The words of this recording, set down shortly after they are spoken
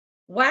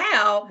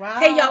Wow.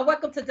 Hey, y'all, Wow.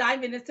 welcome to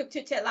Diamond and Silk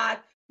Chit Chat Live.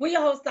 We're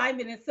your host,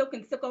 Diamond and Silk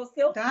and Silk on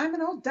Silk.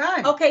 Diamond on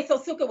diamond. Okay, so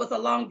Silk, it was a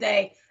long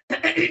day.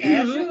 As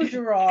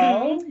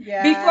usual.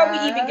 Before we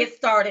even Yes. get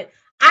started,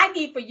 I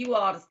need for you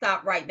all to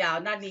stop right now,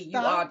 and I need you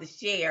all Stop. to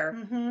share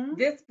Mm-hmm.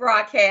 this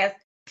broadcast,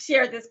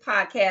 share this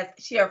podcast,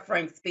 share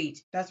Frank's speech.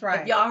 That's If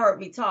right. y'all heard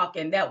me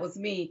talking, that was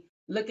me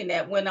looking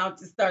at when I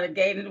just started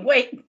gaining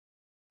weight.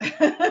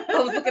 I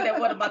was looking at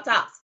one of my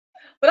tops.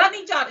 But I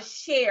need y'all to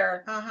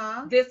share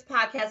Uh-huh. this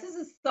podcast. This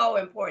is so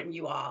important,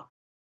 you all.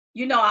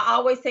 You know, I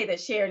always say that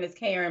sharing is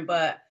caring,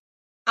 but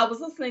I was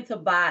listening to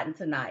Biden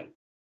tonight,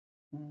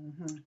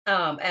 Mm-hmm.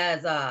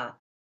 as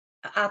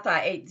after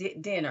I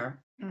ate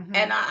dinner, and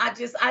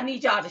Mm-hmm. I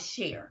need y'all to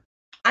share.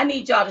 I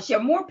need y'all to share.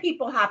 More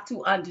people have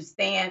to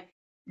understand.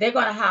 They're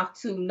gonna have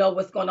to know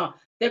what's going on.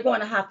 They're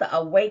going to have to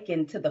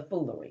awaken to the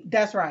foolery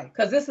That's right.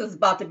 because this is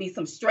about to be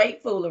some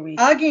straight foolery.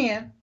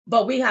 Again.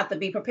 But we have to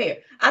be prepared.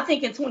 I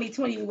think in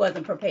 2020 we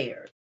wasn't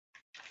prepared,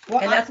 Well,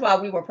 and that's why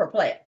we were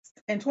perplexed.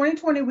 in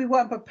 2020 we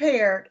weren't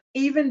prepared,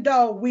 even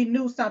though we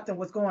knew something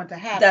was going to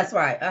That's happen.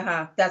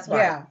 right. That's right.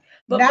 Yeah.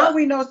 But Now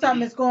we know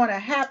something is going to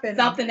happen.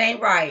 something ain't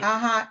right.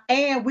 Uh-huh.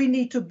 And we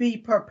need to be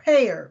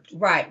prepared.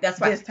 Right, that's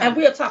right. This time. And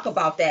we'll talk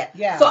about that.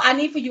 Yeah. So I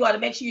need for you all to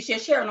make sure you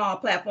share on all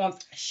platforms.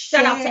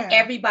 Shout out to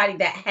everybody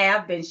that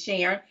have been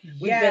sharing.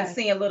 We've been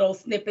seeing little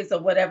snippets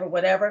of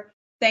whatever.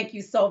 Thank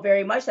you so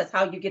very much. That's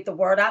how you get the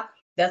word out.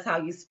 That's how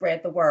you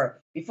spread the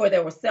word. Before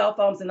there were cell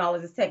phones and all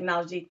of this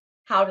technology,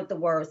 how did the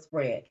word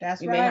spread?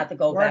 That's we right. may have to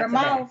go Word back of to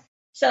mouth. that.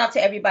 Shout out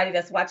to everybody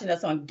that's watching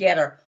us on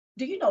Getter.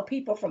 Do you know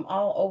people from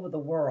all over the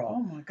world?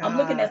 Oh my God. I'm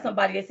looking at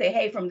somebody that say,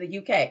 hey, from the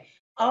UK.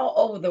 All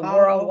over the All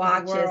world over the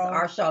watches world.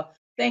 our show.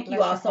 Thank you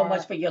Bless all your so much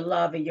heart. for your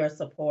love and your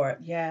support.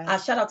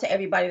 Yes. Shout out to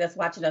everybody that's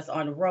watching us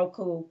on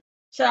Roku.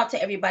 Shout out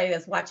to everybody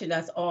that's watching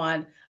us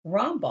on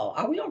Rumble.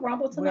 Are we on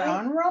Rumble tonight? We're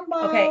on Rumble.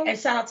 Okay, and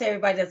shout out to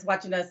everybody that's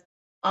watching us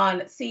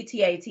on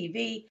CTA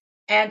TV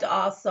and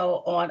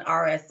also on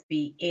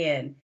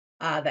RSBN.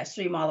 That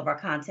stream all of our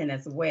content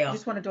as well.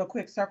 Just want to do a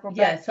quick circle back.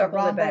 Yes, to circle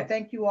it Rumble. back.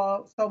 Thank you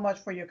all so much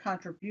for your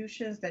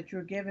contributions that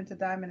you're giving to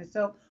Diamond and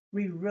Silk.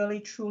 We really,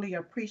 truly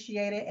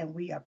appreciate it, and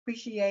we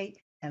appreciate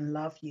and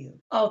love you.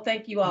 Oh,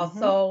 thank you all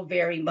so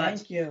very much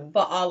Thank you.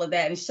 for all of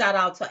that. And shout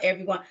out to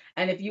everyone.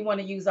 And if you want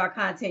to use our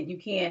content, you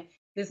can.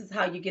 This is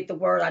how you get the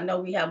word. I know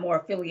we have more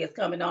affiliates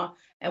coming on,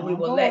 and we On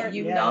will let board,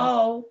 you yes.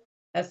 know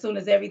as soon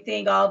as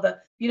everything,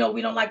 we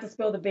don't like to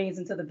spill the beans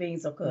until the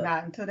beans are cooked.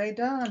 Not until they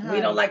done, We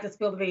don't honey. like to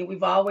spill the beans.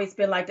 We've always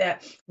been like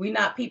that. We're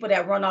not people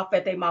that run off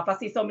at their mouth. I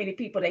see so many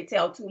people, they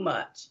tell too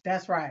much.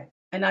 That's right.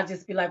 And I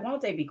just be like, why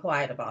don't they be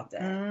quiet about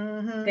that?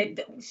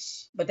 Mm-hmm.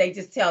 But they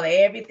just tell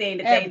everything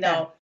that they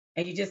know.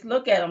 And you just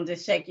look at them,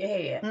 just shake your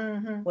head.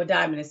 Mm-hmm. Well,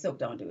 Diamond and Silk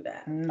don't do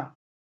that. No.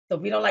 So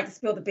we don't like to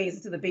spill the beans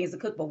until the beans are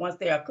cooked. But once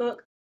they are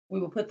cooked, we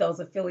will put those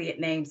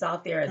affiliate names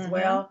out there as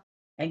well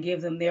and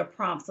give them their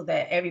prompts so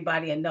that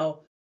everybody will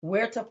know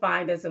where to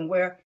find us and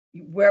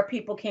where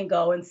people can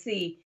go and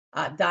see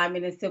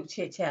Diamond and Silk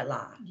Chit Chat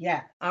Live.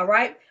 Yeah. All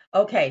right.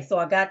 Okay. So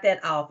I got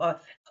that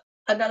off.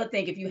 Another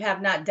thing, if you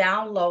have not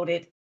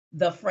downloaded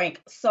the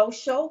Frank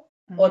Social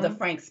or the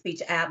Frank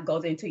Speech app,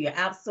 goes into your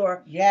app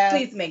store. Yes.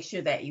 Please make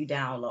sure that you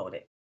download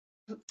it.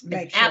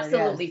 It's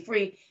absolutely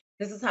free.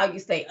 This is how you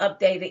stay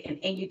updated and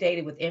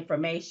inundated with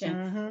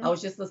information. I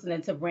was just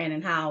listening to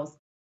Brandon House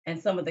and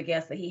some of the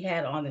guests that he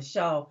had on the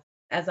show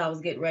as I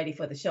was getting ready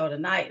for the show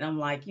tonight. And I'm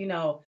like,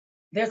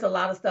 there's a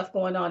lot of stuff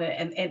going on.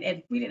 And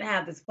if we didn't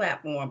have this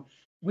platform,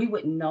 we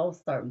wouldn't know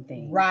certain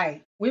things.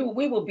 Right. We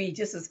will be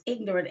just as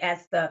ignorant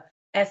as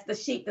the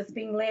sheep that's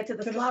being led to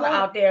the slaughter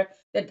out there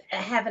that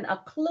haven't a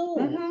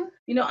clue.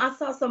 I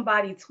saw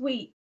somebody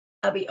tweet,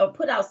 or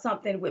put out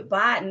something with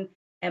Biden,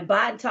 and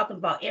Biden talking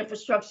about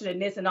infrastructure and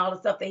this and all the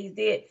stuff that he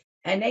did.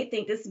 And they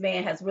think this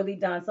man has really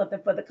done something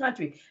for the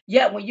country.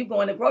 Yet when you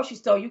go in the grocery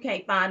store, you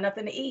can't find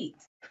nothing to eat.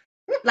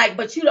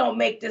 But you don't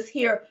make this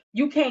here.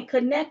 You can't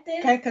connect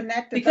it. Can't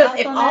connect it. Because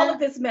if all of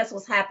this mess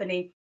was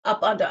happening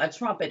up under a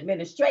Trump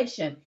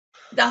administration,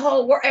 the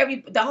whole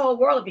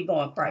world would be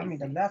going crazy. I mean,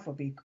 the left would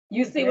be.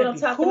 You see what I'm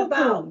talking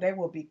about? They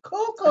will be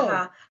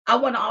cuckoo. I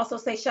want to also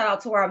say shout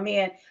out to our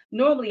men.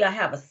 Normally I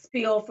have a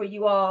spill for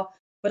you all,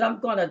 but I'm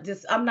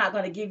not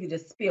gonna give you the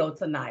spill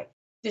tonight.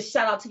 Just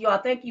shout out to you all.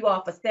 Thank you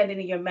all for standing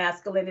in your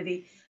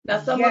masculinity.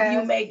 Now some of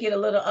you may get a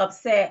little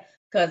upset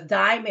because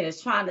Diamond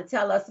is trying to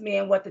tell us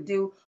men what to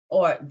do,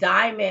 or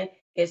Diamond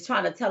is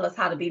trying to tell us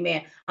how to be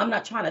man. I'm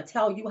not trying to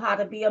tell you how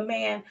to be a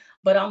man,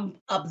 but I'm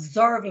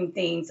observing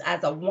things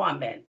as a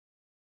woman.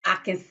 I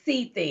can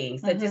see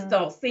things that just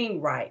don't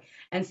seem right.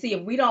 And see,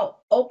 if we don't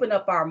open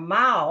up our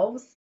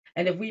mouths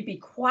and if we be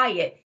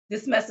quiet,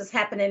 this mess is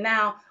happening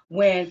now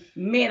when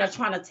men are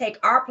trying to take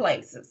our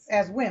places.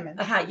 As women.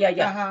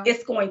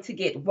 It's going to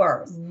get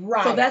worse.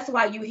 Right. So that's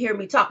why you hear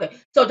me talking.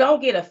 So don't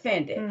get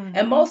offended.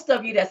 And most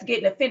of you that's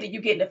getting offended,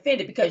 you're getting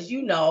offended because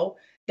you know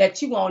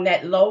that you on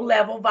that low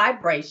level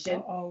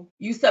vibration.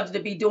 You subject to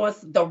be doing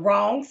the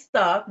wrong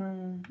stuff,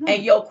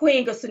 and your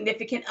queen or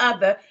significant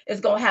other is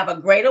gonna have a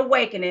great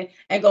awakening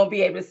and gonna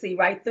be able to see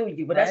right through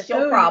you. But that's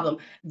your problem.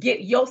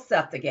 Get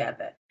yourself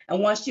together.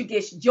 And once you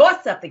get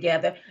yourself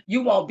together,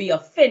 you won't be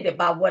offended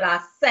by what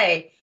I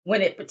say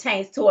when it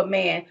pertains to a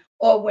man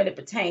or when it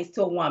pertains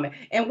to a woman.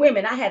 And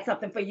women, I had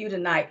something for you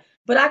tonight,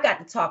 but I got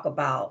to talk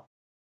about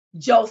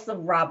Joseph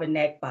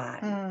Robinette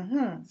Biden.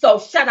 Mm-hmm. So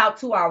shout out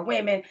to our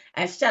women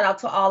and shout out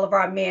to all of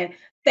our men.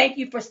 Thank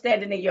you for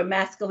standing in your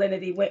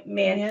masculinity,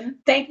 men.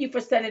 Thank you for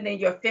standing in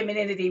your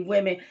femininity,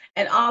 women.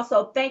 And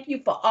also thank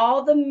you for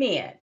all the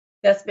men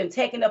that's been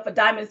taking up for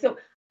Diamond and Silk.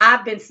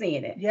 I've been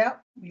seeing it.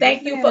 Yep.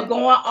 Thank you for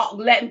going,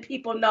 letting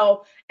people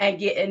know and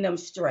getting them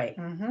straight.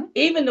 Mm-hmm.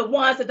 Even the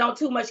ones that don't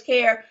too much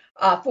care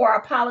for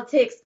our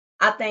politics,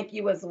 I thank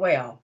you as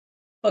well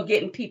for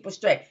getting people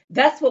straight.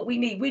 That's what we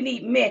need. We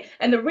need men.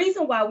 And the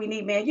reason why we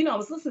need men, I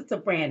was listening to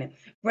Brandon.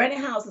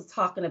 Brandon House is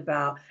talking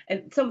about,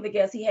 and some of the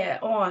guests he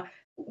had on,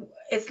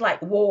 it's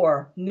like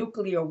war,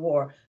 nuclear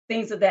war,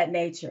 things of that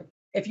nature.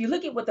 If you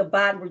look at what the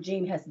Biden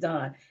regime has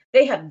done,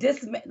 they have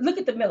look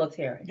at the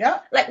military.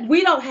 Yep. Like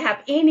we don't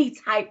have any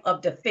type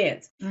of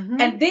defense. Mm-hmm.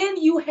 And then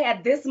you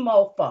had this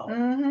mofo.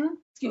 Mm-hmm.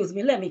 Excuse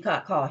me, let me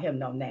call him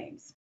no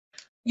names.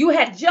 You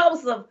had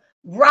Joseph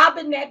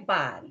Robinette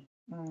Biden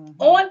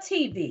on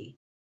TV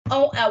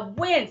on a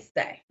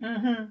Wednesday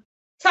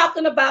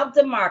talking about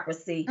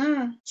democracy,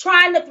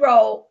 trying to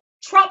throw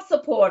Trump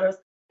supporters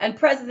and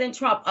President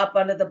Trump up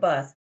under the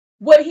bus.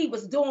 What he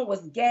was doing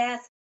was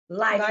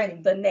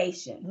gaslighting the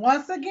nation.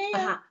 Once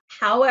again.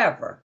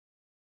 However,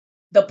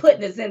 the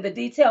putting is in the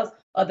details,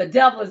 or the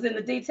devil is in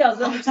the details.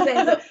 Let me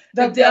say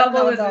the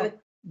devil is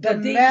the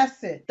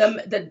message.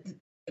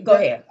 Go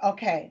ahead.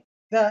 Okay.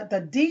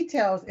 The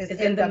details is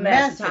in the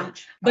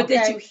message. But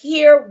did you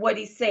hear what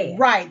he said?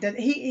 Right.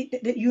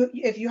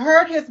 If you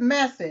heard his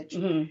message,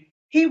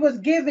 he was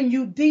giving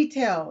you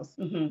details,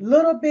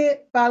 little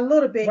bit by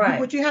little bit. Right.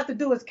 What you have to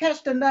do is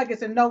catch the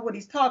nuggets and know what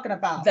he's talking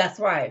about. That's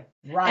right.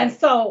 Right. And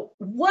so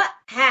what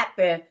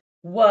happened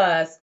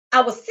was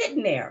I was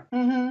sitting there,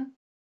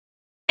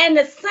 and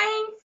the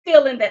same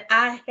feeling that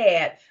I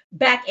had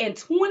back in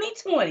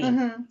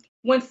 2020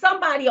 when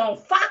somebody on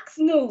Fox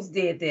News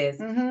did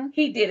this,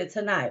 he did it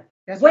tonight.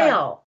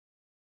 Right.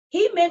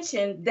 He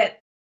mentioned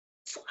that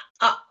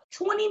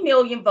 20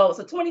 million votes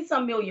or 20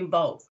 some million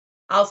votes.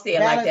 I'll say it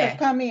like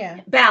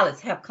that.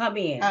 Ballots have come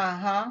in.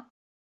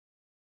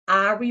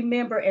 I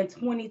remember in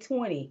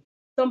 2020,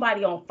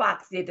 somebody on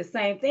Fox did the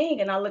same thing,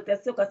 and I looked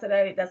at Silk. I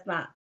said, "That's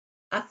not."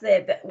 I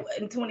said that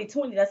in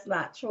 2020, that's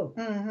not true.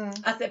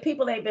 I said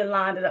people ain't been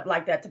lined up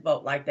like that to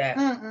vote like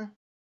that.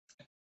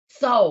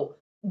 So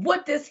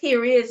what this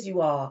here is,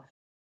 you all,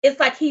 it's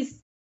like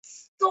he's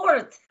sort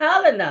of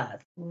telling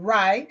us,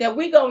 right, that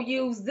we're gonna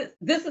use this.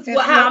 This is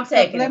how I'm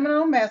taking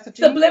subliminal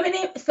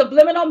messaging.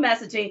 Subliminal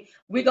messaging.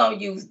 We're gonna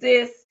use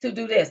this to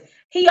do this.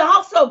 He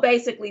also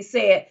basically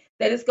said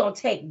that it's gonna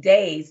take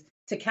days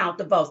to count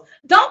the votes.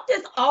 Don't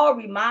this all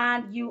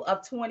remind you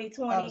of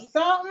 2020?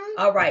 Something.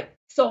 All right.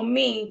 So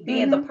me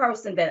being the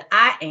person that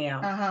I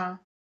am,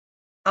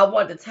 I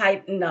want to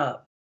tighten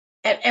up,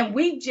 and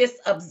we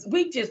just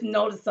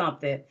noticed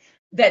something,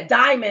 that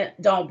Diamond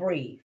don't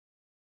breathe.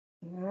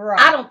 Right.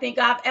 I don't think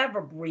I've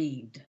ever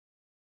breathed.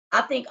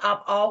 I think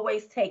I've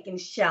always taken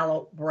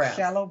shallow breaths.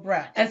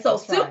 And so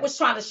Silk was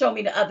trying to show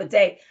me the other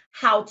day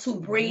how to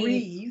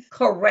breathe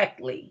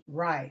correctly.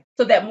 Right.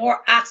 So that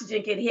more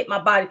oxygen can hit my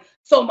body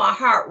so my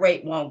heart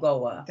rate won't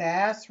go up.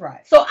 That's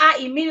right. So I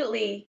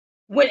immediately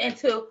went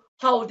into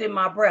holding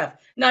my breath.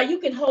 Now you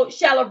can hold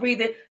shallow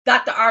breathing.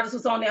 Dr. Artist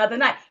was on the other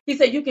night. He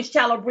said you can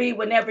shallow breathe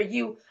whenever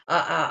you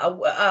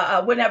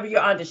whenever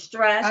you're under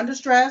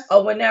stress,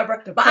 or whenever.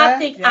 Depressed, but I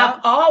think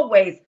I've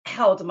always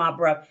held my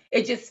breath.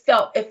 It just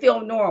felt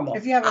normal.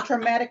 If you have a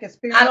traumatic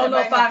experience, I don't know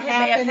if I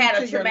may have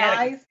had a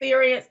traumatic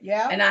experience.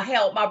 Yeah. And I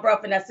held my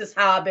breath, and that's just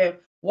how I've been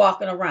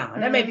walking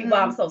around. That may be why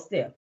I'm so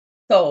stiff.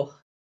 So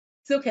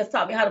Silk has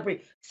taught me how to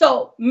breathe.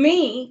 So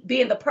me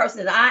being the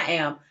person that I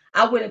am,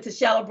 I went into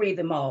shallow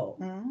breathing mode,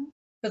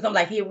 because I'm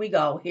like, here we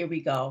go.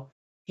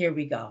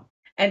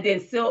 And then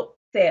Silk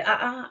said,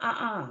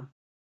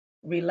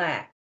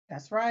 relax.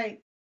 That's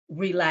right.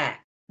 Relax.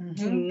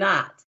 Do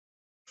not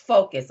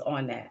focus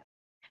on that.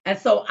 And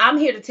so I'm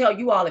here to tell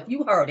you all, if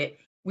you heard it,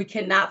 we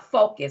cannot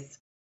focus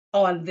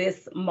on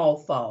this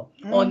mofo,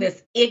 on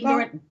this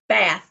ignorant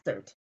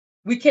bastard.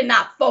 We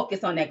cannot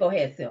focus on that. Go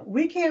ahead, Silk.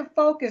 We can't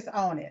focus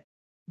on it,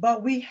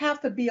 but we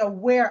have to be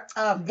aware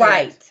of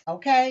it.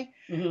 Okay?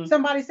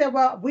 Somebody said,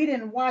 well, we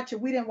didn't watch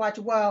it.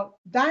 Well,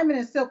 Diamond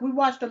and Silk, we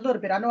watched a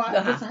little bit. I know I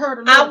just heard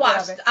a little bit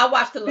of it. I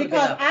watched a little bit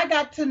because I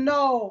got to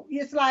know,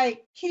 it's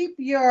like, keep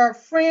your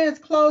friends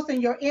close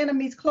and your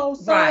enemies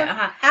closer. Right.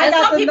 And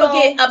some people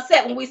get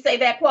upset when we say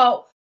that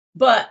quote,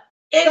 but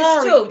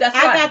it's true. That's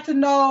right. I got to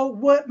know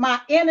what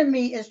my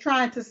enemy is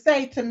trying to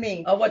say to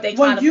me. Or what they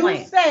trying to plan. When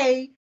you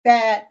say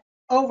that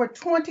over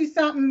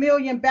 20-something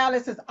million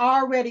ballots has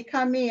already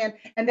come in,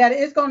 and that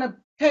it's going to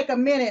take a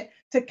minute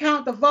to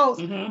count the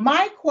votes.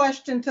 My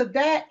question to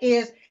that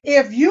is,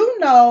 if you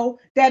know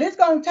that it's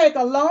going to take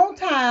a long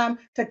time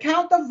to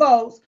count the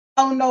votes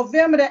on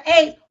November the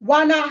 8th,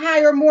 why not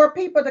hire more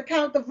people to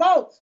count the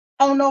votes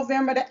on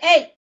November the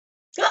 8th?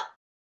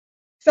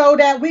 so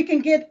that we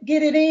can get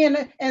it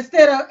in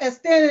instead of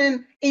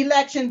extending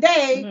election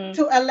day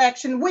to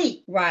election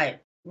week. Right.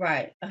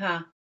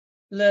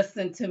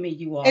 Listen to me,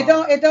 you all.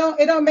 It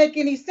don't make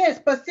any sense.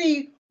 But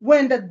see,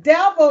 when the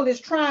devil is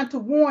trying to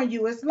warn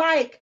you, it's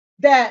like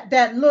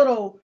that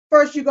little,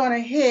 first you're gonna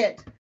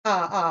hit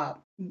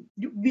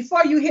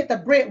before you hit the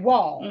brick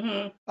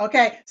wall,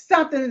 okay,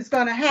 something is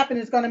going to happen.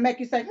 It's going to make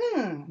you say,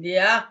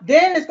 yeah.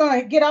 Then it's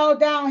going to get all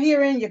down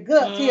here in your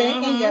guts,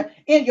 here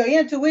in your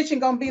intuition,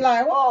 going to be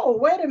like, oh,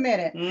 wait a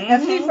minute.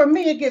 And see, for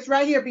me, it gets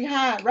right here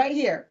behind, right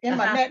here in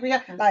my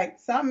neck, like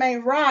something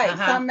ain't right,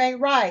 something ain't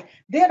right.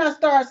 Then I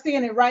start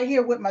seeing it right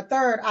here with my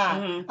third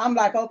eye. I'm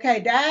like, okay,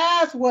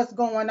 that's what's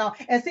going on.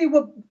 And see,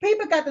 what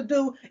people got to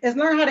do is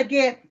learn how to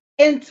get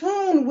in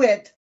tune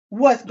with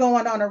what's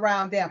going on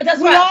around them.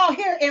 We're all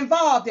here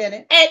involved in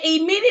it. And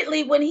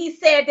immediately when he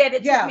said that,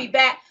 it took me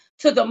back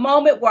to the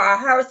moment where I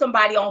heard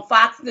somebody on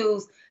Fox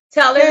News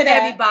telling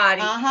everybody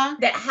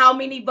that how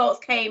many votes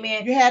came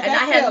in. And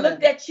I had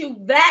looked at you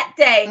that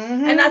day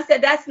and I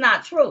said, that's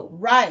not true.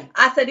 Right.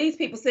 I said, these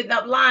people sitting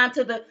up lying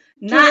to the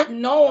not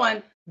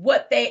knowing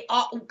what they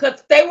are,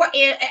 because they were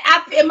in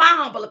my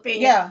humble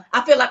opinion,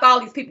 I feel like all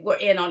these people were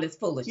in on this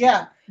foolishness.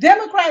 Yeah.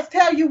 Democrats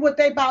tell you what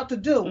they about to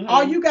do.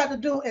 All you got to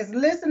do is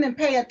listen and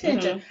pay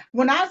attention.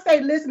 When I say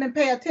listen and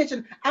pay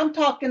attention, I'm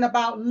talking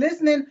about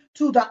listening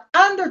to the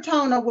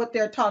undertone of what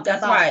they're talking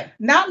about. Right.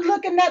 Not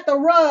looking at the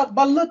rug,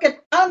 but looking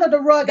under the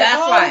rug at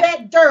all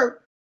that dirt,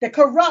 the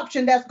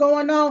corruption that's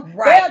going on.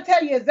 They'll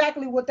tell you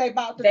exactly what they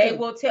about to do. They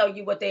will tell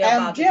you what they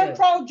about to do. And Jim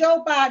Crow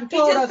Joe Biden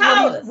told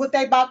us what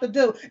they about to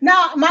do.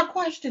 Now, my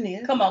question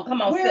is, come on,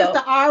 where's the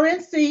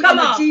RNC and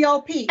the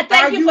GOP?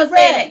 Thank you for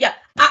saying that. Yeah.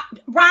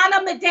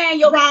 Ronna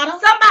McDaniel.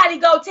 Somebody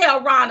go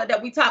tell Ronna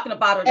that we talking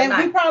about her tonight.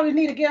 And we probably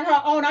need to get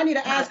her on. I need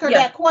to ask her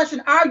that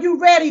question. Are you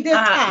ready this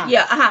time?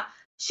 Yeah.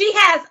 She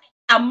has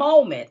a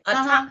moment, a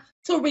time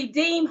to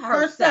redeem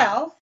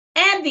herself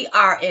and the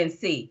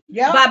RNC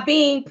by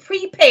being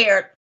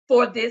prepared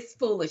for this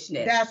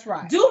foolishness. That's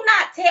right. Do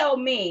not tell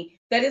me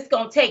that it's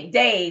going to take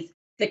days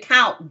to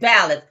count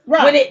ballots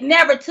when it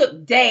never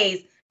took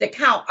days to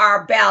count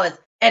our ballots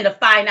and to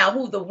find out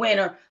who the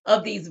winner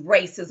of these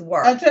races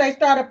were. Until they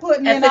started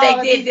putting in all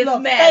they did this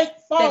mess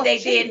that they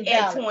did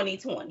in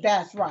 2020.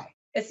 That's right.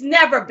 It's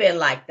never been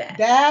like that.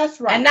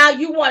 That's right. And now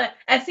you want to,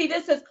 and see,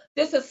 this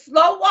is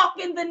slow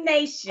walking the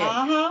nation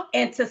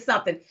into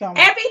something.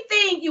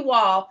 Everything, you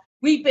all,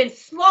 we've been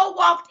slow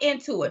walked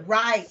into it.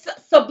 Right.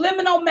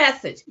 Subliminal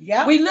message.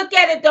 Yeah. We look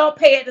at it, don't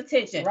pay it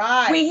attention.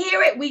 Right. We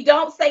hear it, we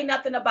don't say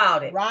nothing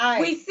about it. Right.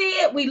 We see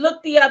it, we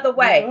look the other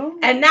way.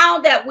 And now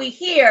that we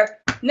hear,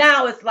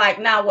 now it's like,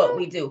 now what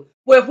we do?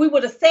 Well, if we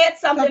would have said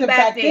something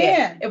back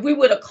then, if we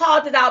would have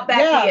called it out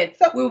back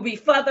then, we would be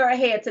further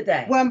ahead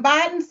today. When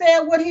Biden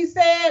said what he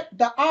said,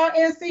 the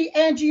RNC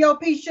and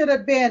GOP should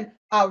have been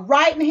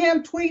writing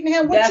him, tweeting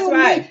him. What you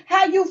mean?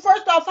 How you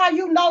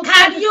know?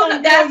 How do you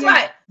know? That's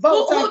right.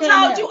 Who told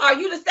you? Are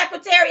you the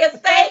Secretary of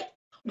State?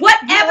 What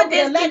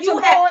evidence do you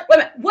have? Wait a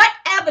minute. What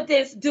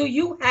evidence do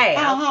you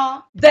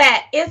have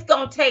that it's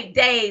gonna take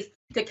days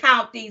to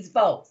count these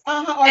votes? Or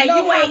and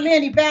know you ain't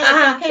many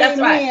ballots came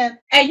in.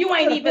 And you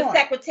ain't even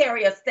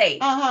Secretary of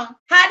State.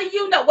 How do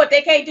you know what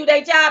they can't do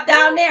their job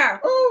down there?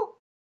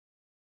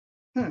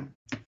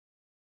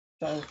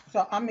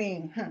 So I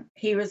mean,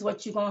 here is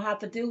what you're gonna have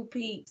to do,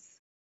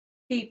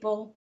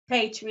 people,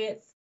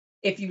 patriots.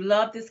 If you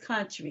love this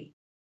country,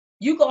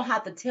 you're gonna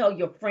have to tell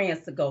your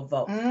friends to go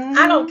vote.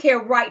 I don't care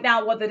right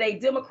now whether they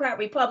Democrat,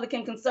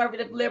 Republican,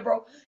 conservative,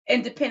 liberal,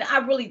 independent. I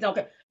really don't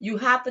care. You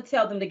have to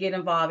tell them to get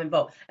involved and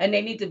vote. And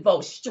they need to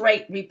vote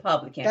straight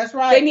Republican. That's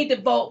right. They need to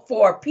vote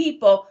for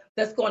people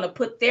that's going to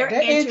put their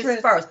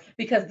interests first,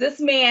 because this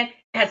man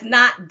has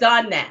not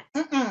done that.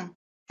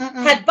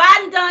 Had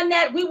Biden done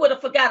that, we would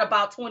have forgot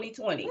about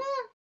 2020.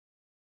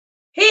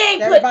 He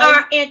ain't put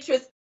our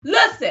interests.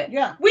 Listen,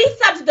 we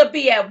subject to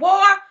be at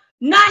war,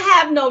 not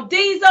have no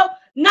diesel,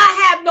 not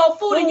have no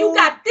food, and you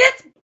got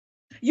this.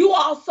 You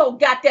also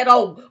got that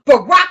old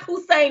Barack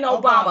Hussein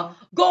Obama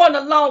going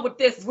along with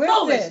this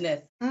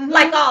foolishness,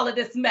 like all of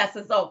this mess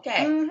is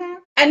okay.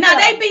 And now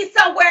they be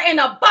somewhere in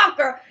a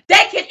bunker,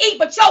 they can eat,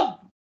 but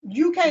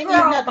you can't eat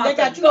nothing. They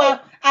got you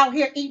out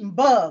here eating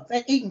bugs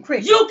and eating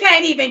crickets. You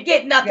can't even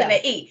get nothing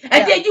to eat.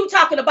 And then you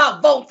talking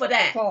about vote for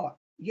that.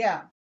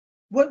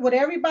 What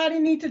everybody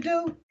need to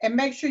do, and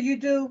make sure you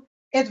do,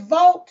 is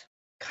vote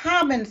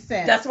common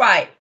sense. That's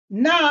right.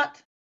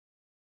 Not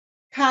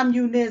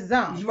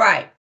communism.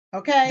 Right.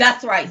 Okay?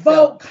 That's right.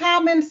 Vote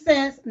common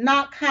sense,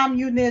 not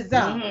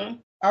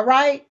communism. All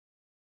right?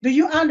 Do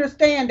you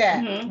understand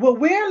that? What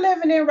we're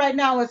living in right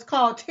now is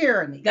called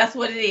tyranny. That's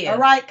what it is. All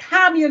right?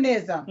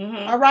 Communism.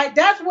 All right?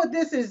 That's what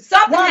this is.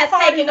 Something has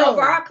taken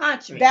over our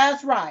country.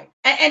 That's right.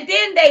 And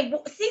then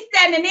she's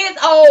standing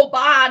this old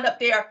bond up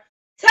there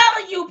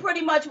telling you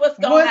pretty much what's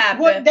going to happen.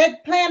 What they're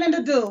planning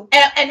to do.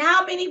 And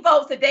how many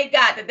votes that they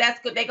got that's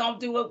good they're going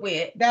to do it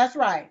with. That's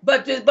right.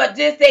 But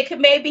just they could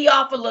maybe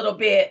off a little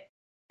bit.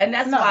 And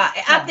that's why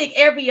I think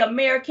every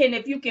American,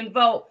 if you can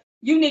vote,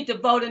 You need to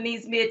vote in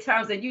these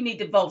midterms, and you need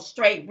to vote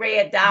straight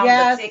red down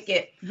Yes. the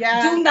ticket.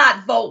 Yes. Do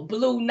not vote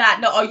blue.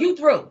 Not no. Are you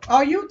through?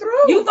 Are you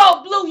through? You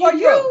vote blue. You For through?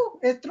 you.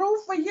 It's through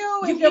for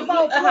you. If you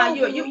vote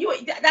blue.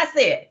 You. That's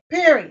it.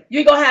 Period. You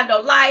ain't gonna have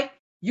no life.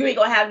 You ain't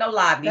gonna have no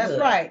livelihood.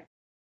 That's right.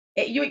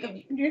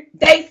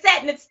 They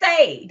setting the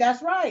stage.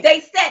 That's right.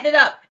 They setting it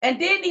up, and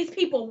then these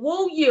people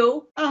woo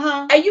you,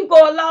 and you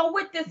go along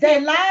with this.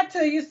 They lied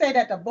to you, say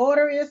that the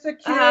border is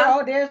secure.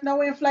 Oh, there's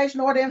no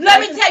inflation, or the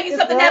inflation. Let me tell you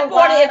something. That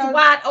border is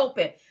wide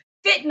open.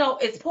 Fentanyl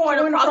is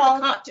pouring across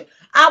the country.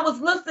 I was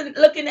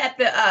looking at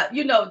the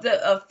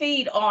the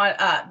feed on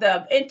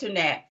the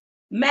internet.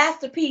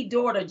 Master P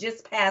daughter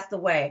just passed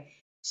away.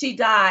 She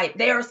died.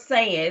 They're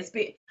saying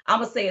I'm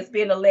gonna say it's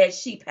being alleged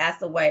she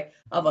passed away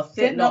of a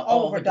fentanyl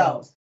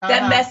overdose.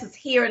 That mess is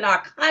here in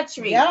our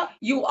country. Yep.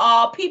 You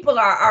all people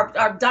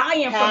are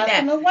dying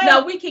Passing from that. away.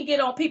 Now we can get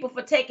on people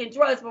for taking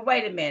drugs, but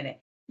wait a minute.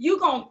 You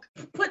gonna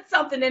put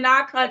something in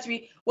our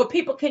country where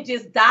people can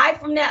just die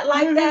from that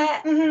like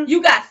that?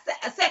 You got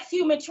sex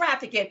human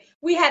trafficking.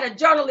 We had a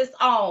journalist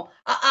on,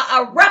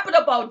 a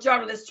reputable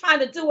journalist trying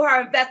to do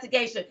her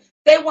investigation.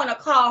 They want to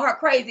call her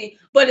crazy,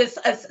 but it's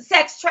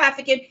sex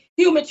trafficking,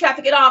 human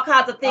trafficking, all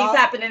kinds of things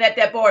happening at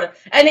that border.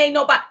 And ain't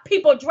nobody,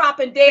 people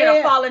dropping dead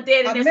or falling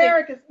dead. In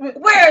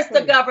where's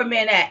the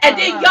government at? And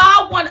then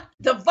y'all want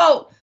to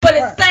vote for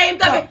the same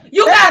government.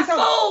 You got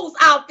fools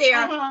out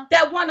there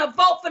that want to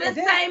vote for the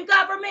same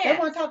government. They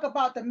want to talk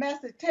about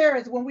domestic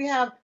terrorism when we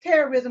have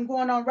terrorism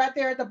going on right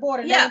there at the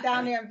border. Yeah. They're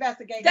down there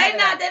investigating. They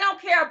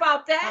don't care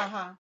about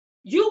that.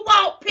 You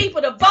want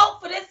people to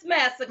vote for this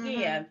mess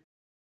again.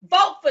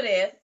 Vote for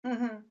this.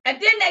 And then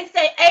they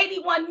say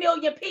 81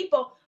 million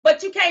people,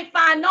 but you can't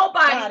find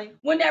nobody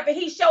whenever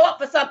he show up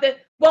for something.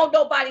 Won't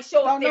nobody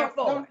show up there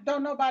for it.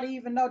 Don't nobody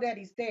even know that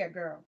he's there,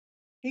 girl.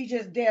 He's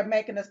just there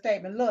making a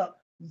statement. Look,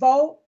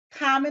 vote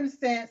common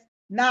sense,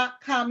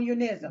 not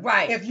communism.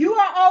 Right. If you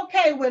are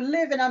okay with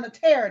living under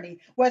tyranny,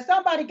 where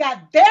somebody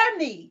got their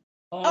knee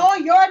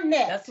on your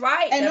neck, that's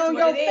right, and on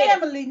your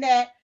family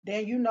neck,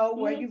 then you know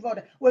where you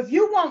voted. Well, if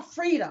you want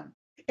freedom,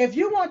 if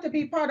you want to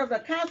be part of the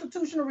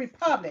constitutional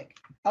republic,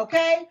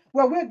 okay,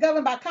 where we're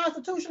governed by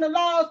constitutional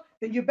laws,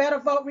 then you better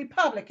vote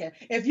Republican.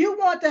 If you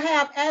want to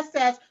have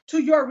access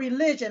to your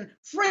religion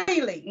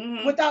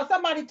freely, without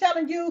somebody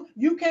telling you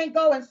you can't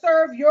go and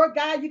serve your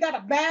God, you got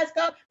to mask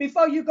up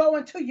before you go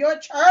into your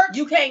church.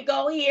 You can't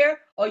go here,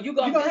 or you're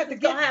gonna have to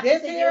get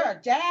this here,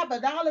 a jab,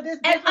 and all of this.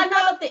 And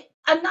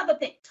another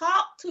thing,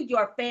 talk to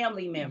your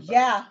family members.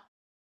 Yeah.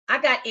 I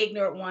got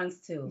ignorant ones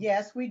too.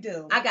 Yes, we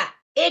do. I got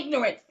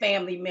ignorant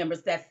family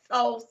members that's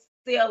so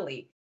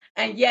silly.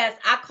 And yes,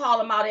 I call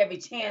them out every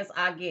chance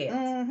I get.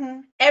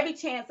 Every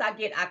chance I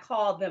get, I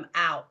call them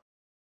out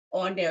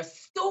on their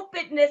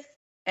stupidness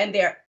and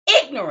their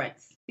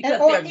ignorance, because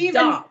they're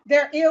dumb.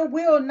 Their ill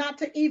will not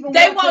to even.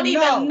 They won't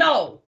even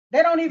know.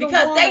 They don't even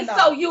because they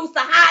so used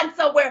to hiding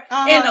somewhere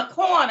in a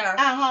corner.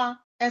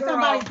 And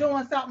somebody's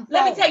doing something.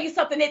 Let me tell you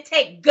something. It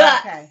takes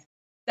guts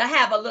to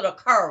have a little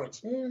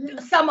courage.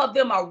 Some of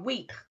them are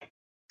weak.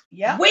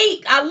 Yeah.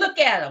 Weak. I look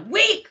at them.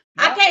 Weak.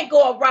 Yep. I can't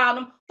go around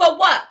them. For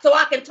what? So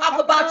I can talk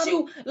about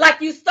you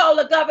like you stole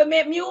a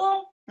government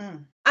mule?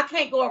 I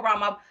can't go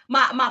around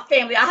my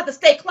family. I have to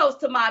stay close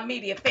to my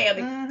immediate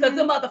family, because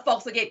them other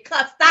folks will get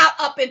cussed out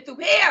up and through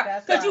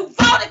here because you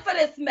voted for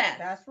this mess.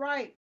 That's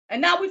right.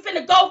 And now we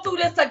finna go through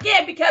this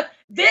again because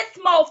this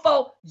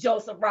mofo,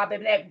 Joseph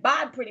Robinette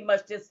Biden, pretty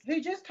much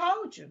he just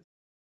told you.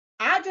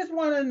 I just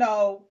want to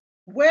know,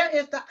 where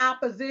is the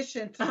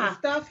opposition to the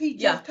stuff he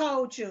just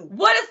told you?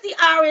 What is the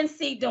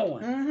RNC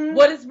doing?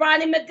 What is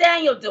Ronnie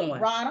McDaniel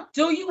doing?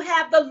 Do you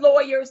have the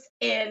lawyers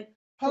in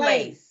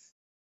place?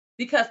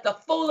 Because the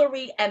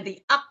foolery and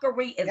the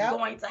uckery is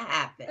going to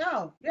happen.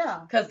 Oh, yeah.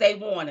 Because they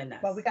warning us.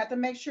 But we got to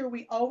make sure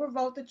we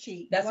overvote the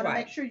cheat. That's right.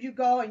 Make sure you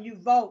go and you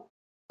vote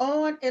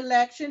on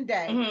election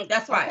day.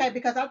 That's right. Okay,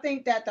 because I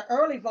think that the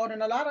early vote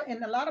in a lot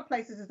of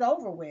places is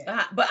over with.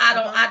 But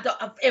I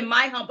don't. In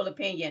my humble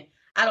opinion,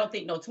 I don't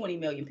think no 20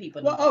 million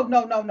people. Well,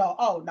 no.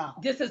 Oh, no.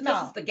 This is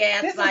the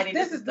gaslighting.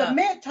 This is the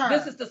midterm.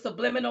 This is the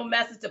subliminal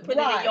message to put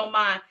it in your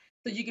mind,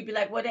 so you can be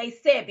like, well, they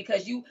said,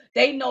 because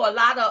they know a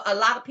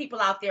lot of people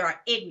out there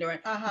are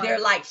ignorant. They're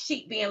like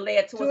sheep being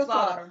led to a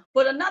slaughter.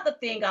 But another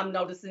thing I'm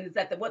noticing is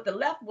that what their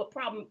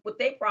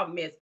problem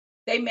is,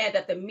 they mad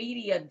that the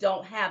media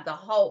don't have a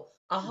whole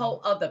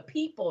other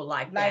people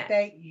like that.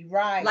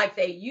 Like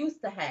they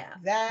used to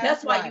have.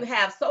 That's why you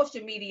have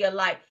social media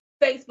like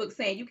Facebook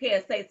saying you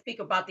can't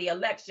speak about the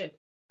election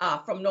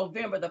from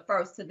November the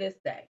 1st to this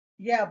day.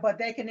 Yeah, but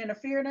they can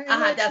interfere in the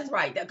election. That's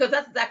right. Because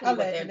that's exactly what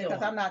they're doing.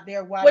 Because I'm not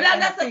there.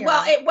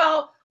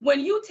 Well, when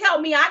you tell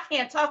me I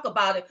can't talk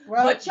about it,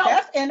 but your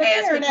ass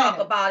can talk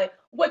about it,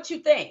 what you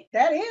think?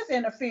 That is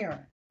interfering.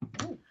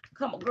 Ooh,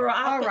 come on, girl.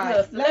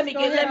 Let me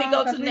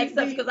go to the next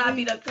subject, because I'll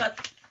be done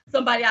cut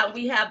somebody out.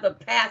 We have the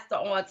pastor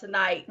on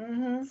tonight,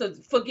 so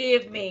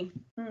forgive me.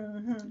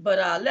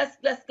 But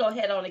let's go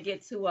ahead on and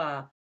get to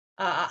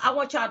I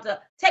want y'all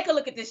to take a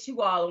look at this,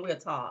 you all, and we'll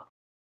talk.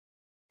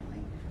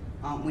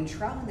 When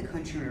traveling the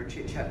country on your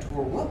Chit Chat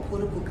tour, what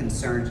political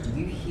concerns do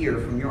you hear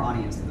from your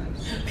audience the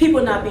most?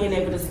 People not being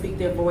able to speak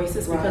their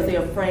voices because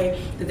they're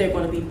afraid that they're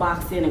going to be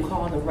boxed in and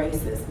called a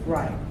racist.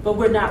 Right. But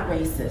we're not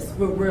racist.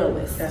 We're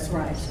realists. That's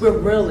right. We're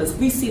realists.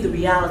 We see the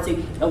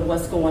reality of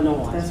what's going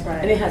on. That's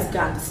right. And it has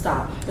got to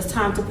stop. It's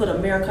time to put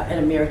America and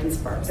Americans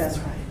first. That's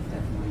right.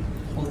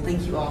 Well,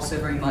 thank you all so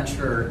very much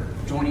for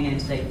joining in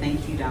today.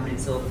 Thank you, Diamond and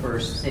Silk, for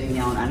sitting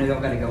down. I know y'all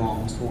got to go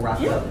on, so we'll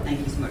wrap it up. But thank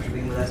you so much for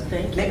being with us.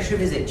 Thank you. Make sure to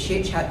visit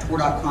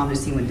chitchattour.com to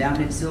see when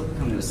Diamond and Silk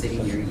come to a city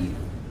near you.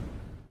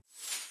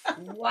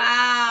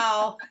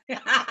 Wow.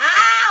 Look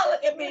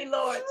at me,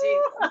 Lord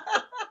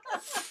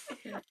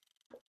Jesus.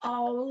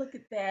 Oh, look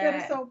at that.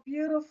 That is so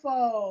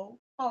beautiful.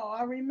 Oh,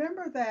 I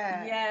remember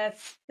that.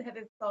 Yes, that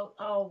is so,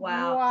 oh,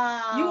 wow.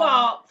 Wow. You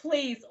all,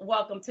 please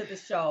welcome to the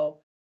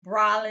show,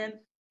 Brylan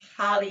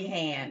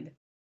Hollyhand.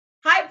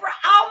 Hi,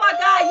 oh my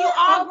God, you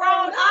all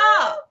grown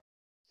up.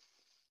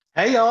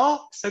 Hey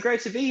y'all, so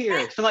great to be here.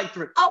 It's been like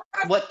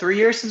 3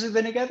 years since we've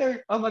been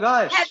together? Oh my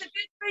gosh. Has it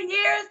been 3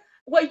 years?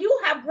 Well, you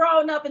have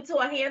grown up into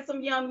a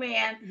handsome young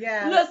man.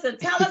 Yeah. Listen,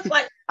 tell us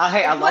like.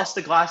 Hey, I lost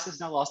the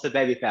glasses and I lost the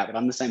baby fat, but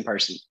I'm the same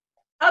person.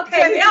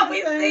 Okay, help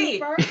me see.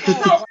 So,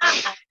 Oh,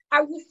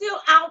 are you still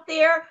out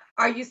there?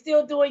 Are you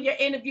still doing your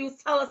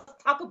interviews?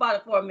 Talk about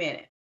it for a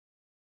minute.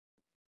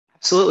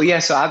 Absolutely, yeah.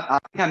 So I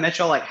think I met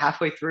y'all like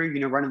halfway through,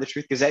 running the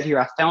Truth Gazette here.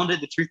 I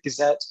founded the Truth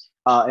Gazette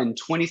in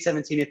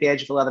 2017 at the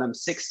age of 11. I'm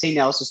 16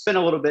 now, so it's been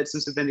a little bit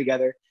since we've been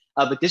together.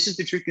 But this is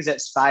the Truth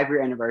Gazette's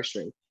 5-year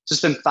anniversary. So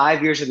it's been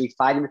 5 years of me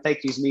fighting the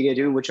fake news media,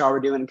 doing what y'all were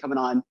doing and coming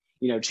on,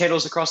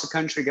 channels across the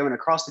country, going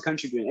across the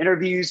country, doing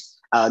interviews.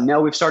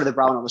 Now we've started the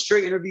Brylan on the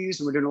Street interviews,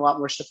 and we're doing a lot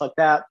more stuff like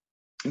that.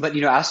 But,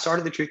 I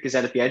started the Truth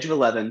Gazette at the age of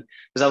 11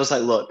 because I was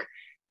like, look,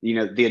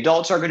 the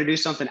adults are going to do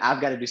something. I've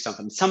got to do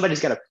something.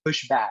 Somebody's got to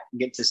push back and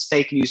get this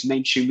fake news,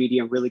 mainstream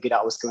media, and really get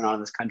out what's going on in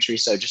this country.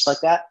 So just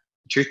like that,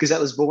 the Truth Gazette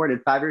was born,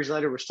 and 5 years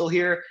later, we're still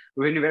here.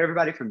 We've interviewed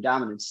everybody from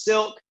Diamond and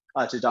Silk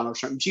to Donald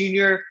Trump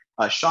Jr.,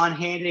 Sean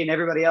Hannity, and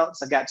everybody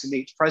else. I've got to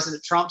meet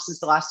President Trump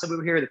since the last time we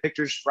were here. The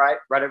picture's right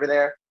over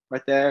there.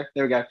 Right there.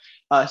 There we go.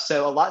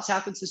 So a lot's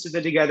happened since we've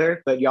been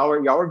together, but y'all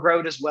were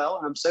growing as well.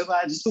 And I'm so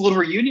glad. Just a little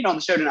reunion on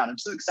the show tonight. I'm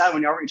so excited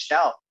when y'all reached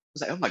out. I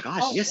was like, oh my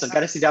gosh, yes, I've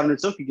got to see Diamond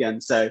and Silk again.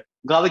 So I'm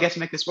glad we got to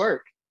make this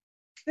work.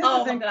 This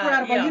is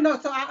incredible. God,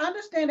 yeah. So I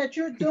understand that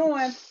you're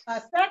doing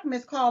a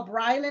segment called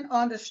Brylan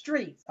on the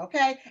Streets,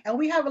 okay? And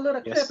we have a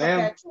little clip of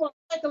that. You want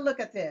to take a look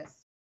at this.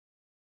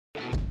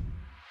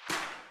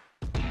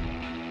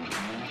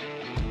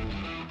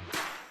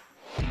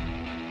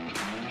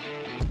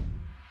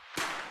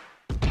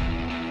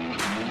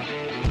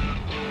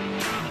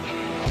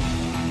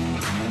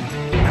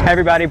 Hey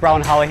everybody,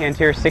 Brylan Hollyhand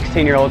here,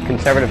 16-year-old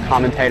conservative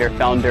commentator,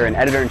 founder, and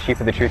editor-in-chief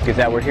of the Truth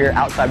Gazette. We're here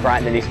outside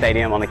Bryant-Denny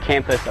Stadium on the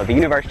campus of the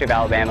University of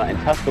Alabama in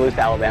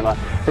Tuscaloosa, Alabama.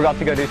 We're about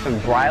to go do some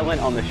Brylan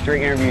on the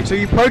Street interviews. So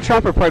you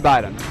pro-Trump or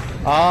pro-Biden?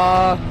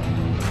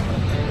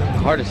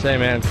 Hard to say,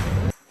 man.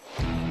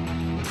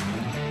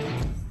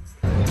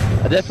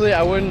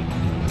 I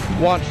wouldn't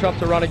want Trump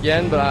to run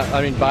again, but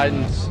I mean,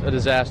 Biden's a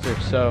disaster,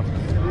 so.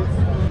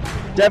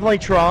 Definitely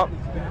Trump.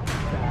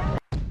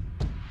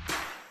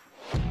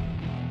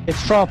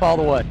 It's Trump all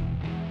the way.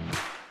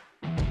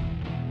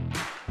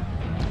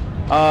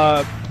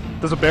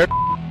 There's a bear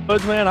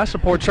woods, man. I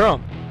support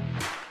Trump.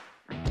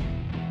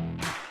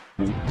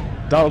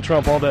 Donald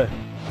Trump all day.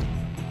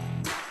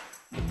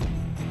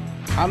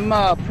 I'm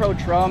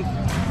pro-Trump.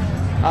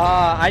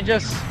 I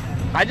just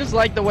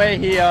like the way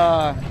he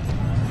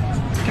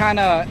kind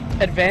of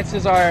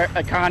advances our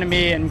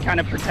economy and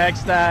kind of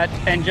protects that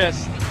and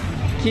just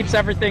keeps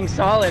everything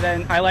solid.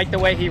 And I like the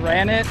way he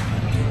ran it.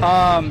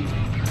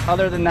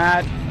 Other than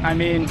that, I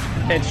mean,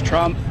 it's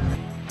Trump.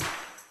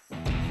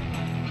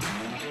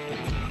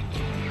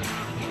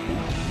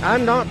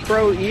 I'm not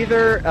pro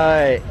either.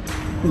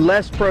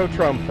 Less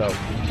pro-Trump though.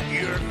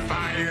 You're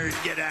fired.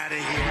 Get out of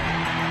here.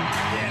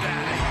 Get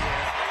out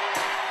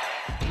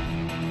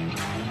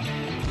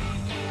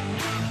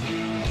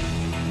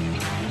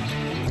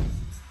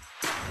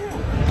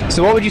of here.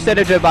 So what would you say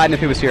to Joe Biden if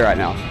he was here right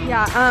now?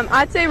 Yeah,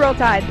 I'd say Roll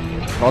Tide.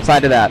 Roll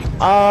Tide to that.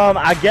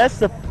 I guess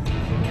the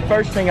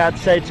first thing I'd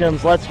say to him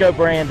is, let's go,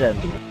 Brandon.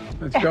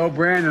 Let's go,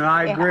 Brandon.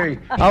 I agree.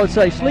 I would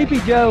say, Sleepy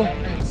Joe,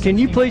 can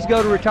you please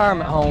go to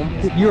retirement home?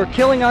 You are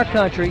killing our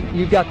country.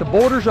 You've got the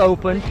borders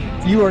open.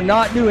 You are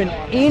not doing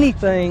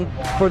anything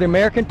for the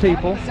American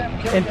people.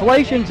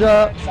 Inflation's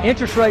up.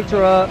 Interest rates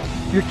are up.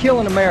 You're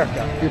killing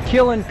America. You're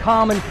killing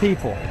common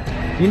people.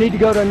 You need to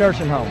go to a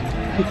nursing home.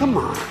 Come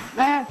on,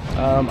 man.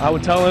 I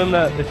would tell him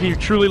that if he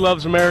truly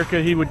loves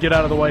America, he would get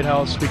out of the White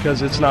House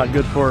because it's not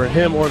good for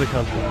him or the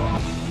country.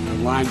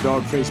 Lion,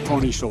 dog, face,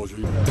 pony soldier.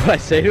 What I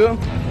say to him?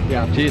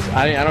 Yeah. Jeez,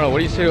 I don't know. What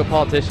do you say to a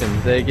politician?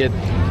 They get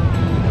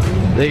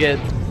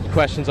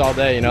questions all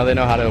day. They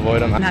know how to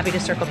avoid them. I'm happy to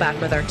circle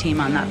back with our team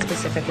on that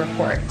specific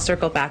report.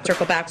 Circle back,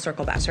 circle back,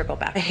 circle back, circle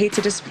back. I hate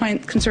to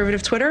disappoint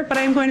conservative Twitter, but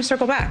I am going to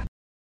circle back.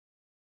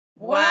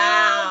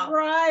 Wow.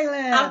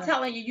 Brylan. I'm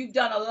telling you, you've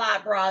done a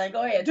lot, Brylan.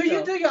 Go ahead. Do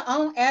you do your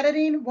own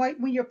editing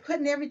when you're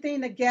putting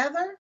everything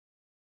together?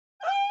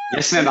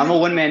 Yes, ma'am. I'm a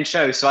one-man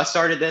show. So I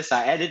started this,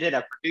 I edit it,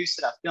 I produce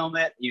it, I film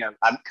it.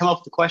 I come up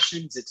with the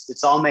questions.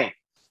 It's all me.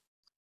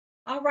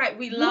 All right,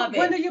 we love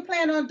When it. do you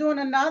plan on doing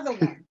another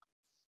one?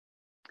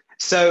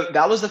 So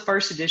that was the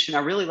first edition.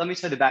 Let me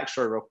tell the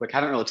backstory real quick. I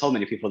haven't really told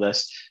many people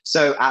this.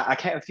 So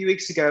a few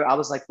weeks ago, I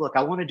was like, look,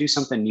 I want to do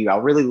something new. I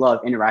really love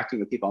interacting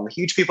with people. I'm a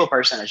huge people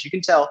person, as you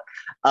can tell.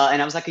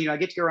 And I was like, I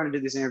get to go around and do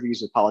these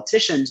interviews with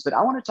politicians, but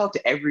I want to talk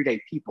to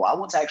everyday people. I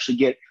want to actually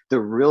get the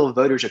real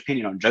voters'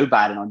 opinion on Joe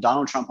Biden, on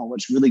Donald Trump, on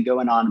what's really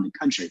going on in the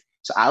country.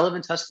 So I live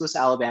in Tuscaloosa,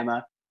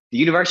 Alabama. The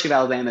University of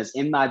Alabama is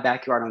in my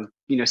backyard on,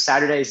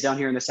 Saturdays down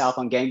here in the South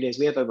on game days.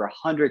 We have over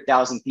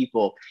 100,000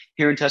 people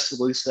here in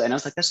Tuscaloosa. And I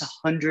was like, that's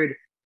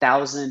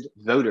 100,000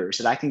 voters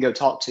that I can go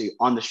talk to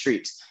on the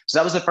streets. So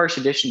that was the first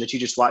edition that you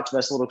just watched.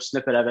 That's a little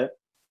snippet of it.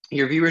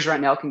 Your viewers right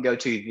now can go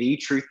to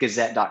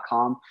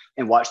thetruthgazette.com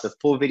and watch the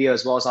full video,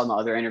 as well as all my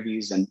other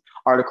interviews and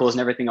articles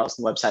and everything else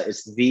on the website.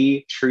 It's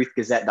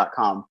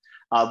thetruthgazette.com.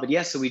 But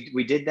yeah, so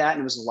we did that, and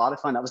it was a lot of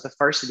fun. That was the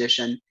first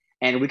edition.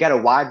 And we got a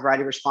wide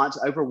variety of response.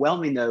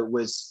 Overwhelming, though,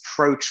 was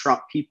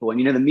pro-Trump people.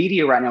 And, the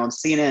media right now on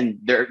CNN,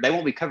 they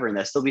won't be covering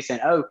this. They'll be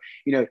saying,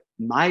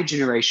 my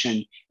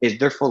generation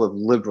they're full of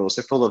liberals.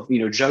 They're full of,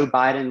 Joe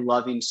Biden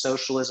loving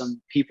socialism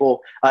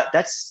people.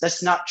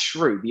 That's not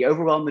true. The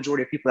overwhelming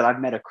majority of people that I've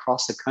met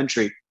across the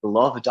country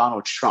love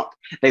Donald Trump.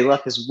 They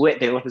love his wit.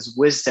 They love his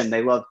wisdom.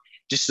 They love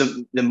just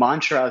the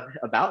mantra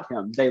about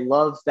him. They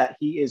love that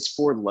he is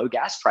for low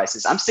gas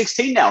prices. I'm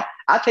 16 now.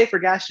 I pay for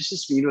gas just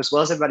as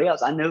well as everybody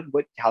else. I know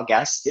how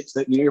gas gets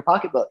your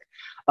pocketbook.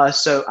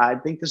 So I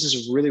think this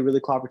is a really,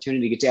 really cool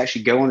opportunity to get to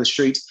actually go on the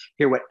streets,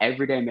 hear what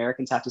everyday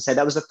Americans have to say.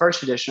 That was the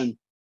first edition.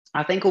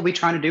 I think we'll be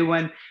trying to do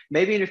one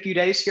maybe in a few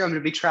days here. I'm going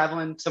to be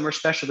traveling somewhere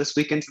special this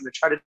weekend, so I'm going to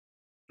try to do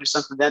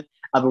something then.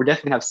 But we're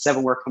definitely have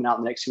 7 more coming out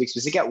in the next 2 weeks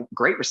because it got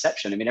great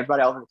reception. I mean,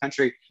 everybody all over the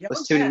country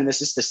was tuning in.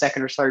 This is the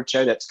second or third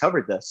show that's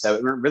covered this, so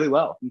it went really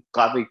well. I'm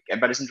glad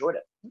everybody's enjoyed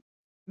it.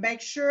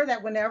 Make sure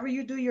that whenever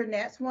you do your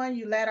next one,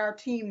 you let our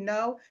team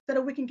know so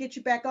that we can get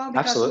you back on,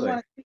 because Absolutely. we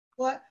want to see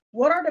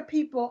what are the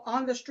people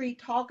on the street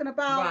talking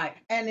about. Right.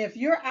 And if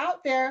you're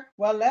out there,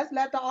 well, let's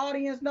let the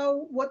audience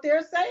know what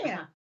they're saying.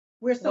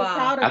 We're so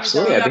proud of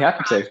Absolutely, you. I'd be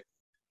happy to.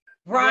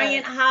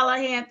 Brian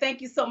Hallahan, thank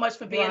you so much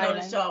for being on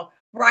the show.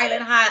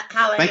 Brian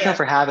Hallahan. Thank you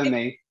for having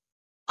me.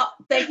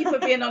 Thank you for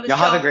being on the y'all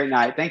show. Have a great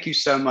night. Thank you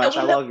so much.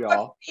 I love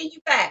y'all. See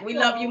you back. We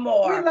love you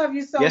more. We love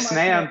you so much. Yes,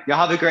 ma'am. Y'all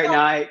have a great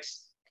night.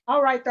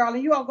 All right,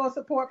 darling. You all go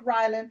support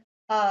Rylan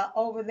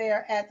over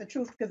there at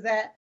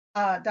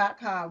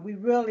thetruthgazette.com. We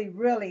really,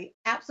 really,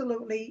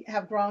 absolutely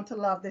have grown to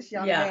love this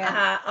young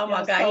man. Oh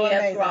my God, so he has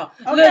amazing. grown.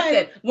 Okay.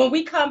 Listen, when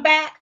we come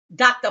back,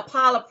 Dr.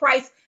 Paula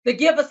Price to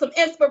give us some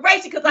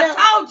inspiration, because I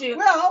told you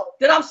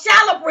that I'm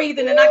shallow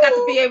breathing and I got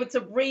to be able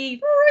to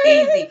breathe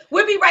easy.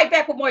 We'll be right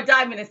back with more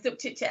Diamond and Silk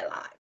Chit Chat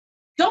Live.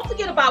 Don't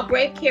forget about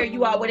Grave Care,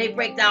 where they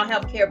break down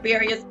healthcare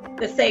barriers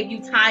to save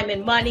you time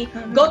and money.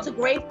 Go to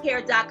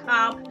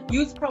gravecare.com.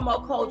 Use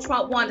promo code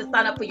Trump1 to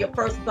sign up for your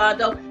first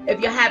bundle.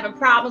 If you're having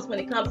problems when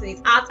it comes to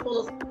these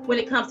hospitals, when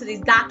it comes to these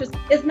doctors,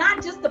 it's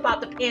not just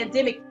about the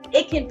pandemic.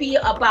 It can be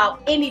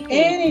about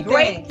anything.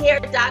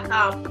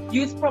 Gravecare.com.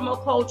 Use promo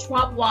code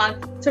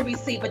Trump1 to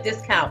receive a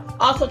discount.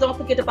 Also, don't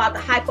forget about the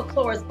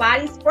Hypochlorous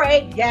body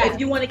spray. If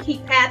you want to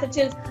keep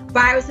pathogens,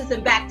 viruses,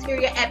 and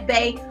bacteria at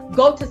bay,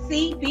 go to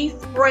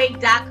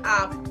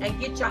cbspray.com and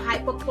get your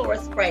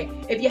Hypochlorous spray.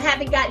 If you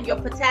haven't gotten your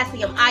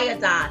potassium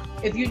iodine,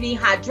 if you need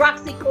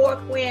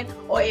hydroxychloroquine,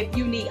 or if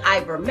you need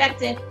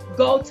ivermectin,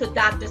 go to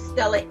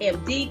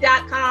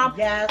drstellamd.com.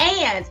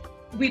 And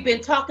we've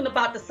been talking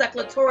about the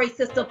circulatory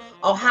system,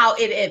 or how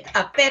it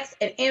affects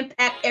and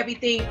impacts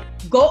everything.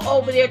 Go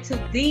over there to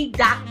the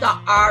Dr.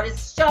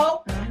 Artist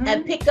Show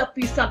and pick up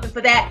you something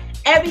for that.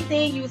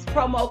 Everything, use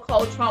promo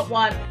code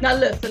Trump1. Now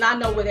listen, I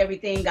know what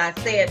everything I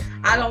said.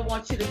 I don't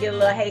want you to get a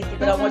little hasty,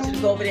 but I want you to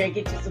go over there and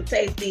get you some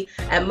tasty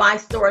at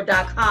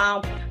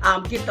mystore.com.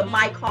 Get the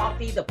My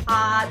Coffee, the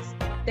pods.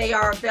 They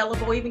are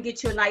available. Even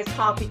get you a nice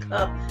coffee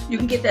cup. You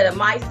can get that at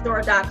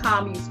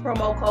mystore.com. Use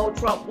promo code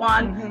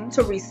Trump1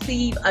 to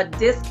receive a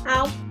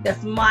discount.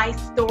 That's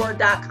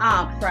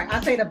mystore.com. Right.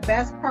 I say the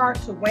best part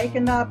to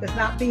waking up is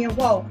not being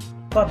woke,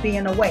 but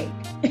being awake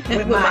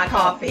with my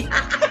coffee.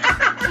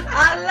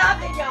 I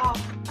love it, y'all.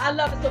 I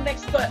love it. So make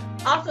sure.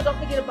 Also, don't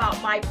forget about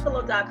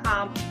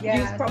mypillow.com.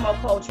 Use promo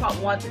code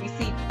Trump1 to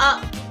receive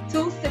up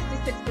to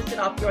 66%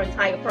 off your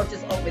entire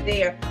purchase over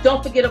there.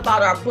 Don't forget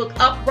about our book,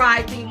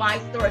 Uprising,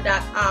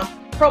 mystore.com.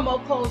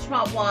 Promo code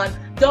Trump1.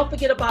 Don't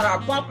forget about our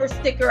bumper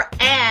sticker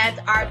and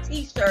our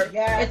t-shirt.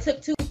 It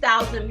took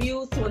 2,000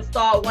 views to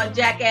install one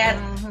jackass.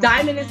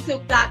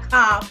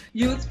 Diamondandsilk.com.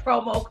 Use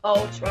promo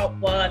code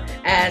Trump1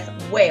 as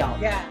well.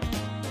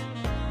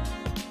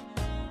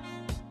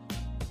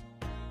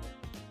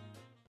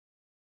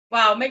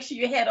 Wow, make sure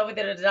you head over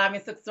there to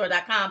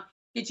diamondsilkstore.com.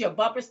 Get you a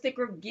bumper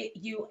sticker, get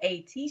you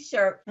a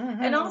t-shirt,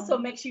 and also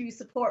make sure you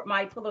support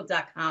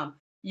mypillow.com.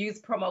 Use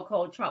promo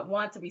code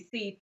Trump1 to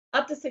receive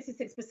up to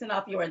 66%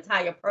 off your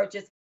entire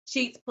purchase.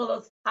 sheets,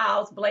 pillows,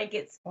 towels,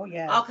 blankets, Oh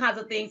yeah. all kinds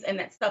of things, and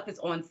that stuff is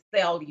on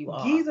sale, you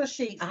all. Giza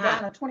sheets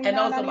down to And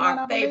those are $29.99, our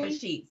I favorite believe.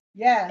 sheets.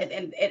 Yeah.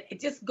 And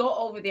just go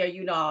over there,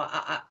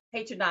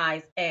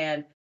 patronize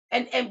and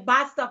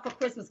buy stuff for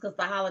Christmas because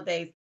the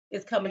holidays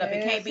is coming up.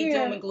 It can't It's be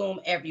here. doom and gloom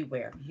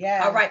everywhere.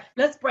 Yeah. All right,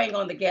 let's bring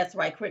on the guest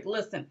right quick.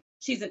 Listen,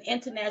 she's an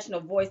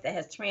international voice that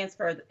has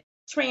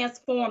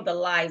transformed the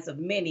lives of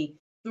many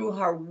through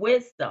her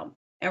wisdom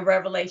and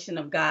revelation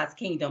of God's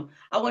kingdom.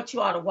 I want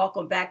you all to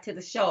welcome back to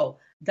the show,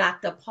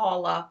 Dr.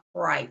 Paula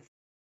Price.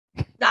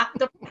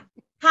 Dr.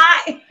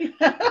 Hi.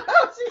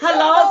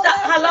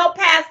 Hello,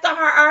 Pastor.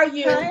 How are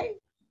you? Hi.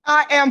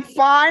 I am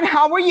fine.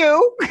 How are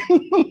you?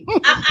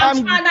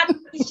 I'm trying not to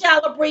be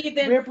shallow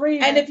breathing. We're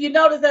breathing. And if you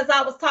notice, as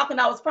I was talking,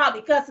 I was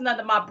probably cussing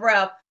under my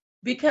breath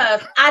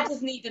because I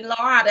just need to learn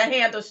how to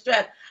handle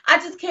stress. I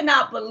just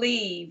cannot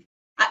believe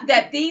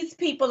that these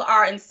people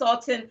are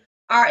insulting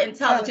our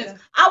intelligence.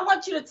 I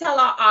want you to tell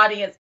our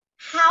audience,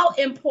 how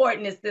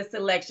important is this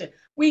election?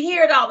 We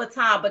hear it all the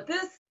time, but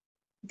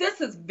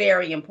this is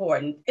very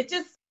important.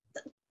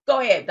 Go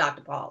ahead,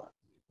 Dr. Paula.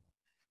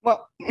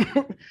 Well,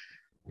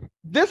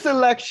 this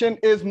election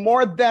is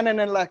more than an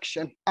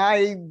election.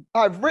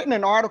 I've written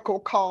an article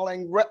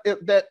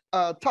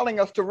telling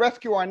us to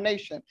rescue our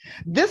nation.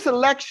 This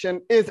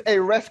election is a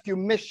rescue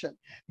mission.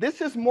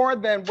 This is more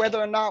than whether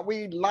or not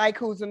we like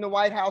who's in the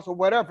White House or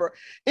whatever.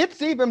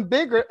 It's even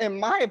bigger, in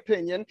my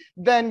opinion,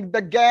 than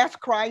the gas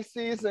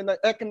crises and the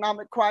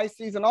economic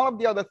crises and all of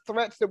the other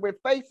threats that we're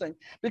facing.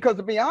 Because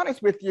to be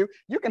honest with you,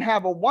 you can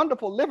have a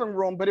wonderful living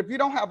room, but if you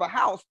don't have a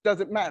house, does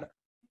it matter?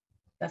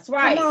 That's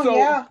right.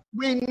 So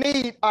we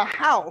need a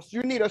house.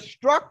 You need a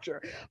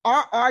structure.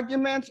 Our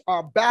arguments,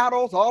 our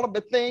battles, all of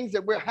the things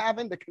that we're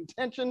having, the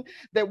contention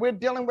that we're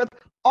dealing with,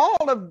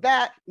 all of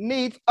that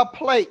needs a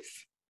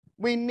place.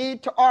 We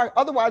need to argue.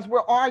 Otherwise,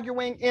 we're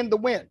arguing in the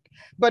wind.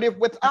 But if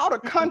without a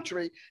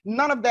country,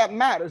 none of that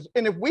matters.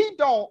 And if we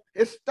don't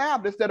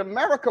establish that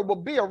America will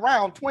be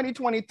around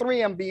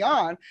 2023 and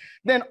beyond,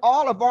 then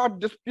all of our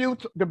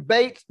disputes,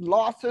 debates,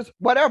 losses,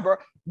 whatever,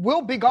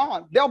 will be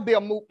gone. There'll be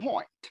a moot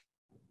point.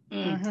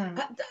 Mm-hmm.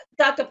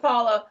 Dr.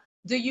 Paula,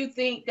 do you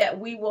think that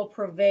we will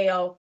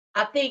prevail?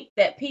 I think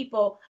that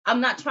I'm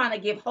not trying to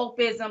give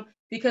hopeism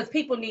because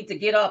people need to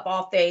get up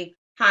off their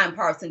hind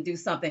parts and do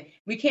something.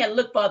 We can't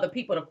look for other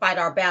people to fight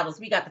our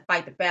battles. We got to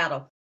fight the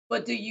battle.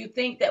 But do you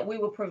think that we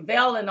will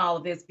prevail in all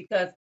of this?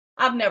 Because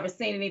I've never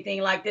seen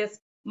anything like this.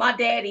 My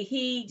daddy,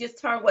 he just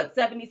turned,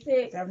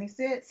 76?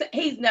 76.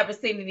 He's never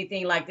seen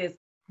anything like this.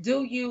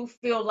 Do you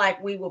feel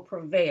like we will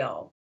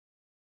prevail?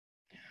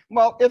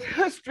 Well, if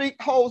history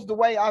holds the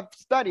way I've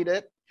studied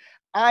it,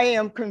 I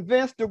am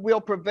convinced that we'll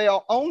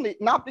prevail only,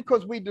 not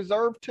because we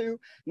deserve to,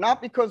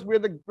 not because we're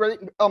the great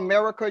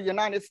America,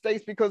 United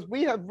States, because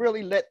we have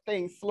really let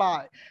things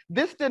slide.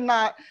 This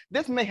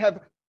may have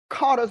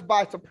caught us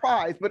by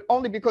surprise, but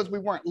only because we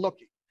weren't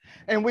looking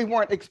and we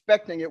weren't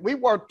expecting it. We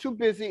were too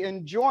busy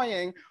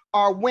enjoying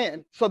our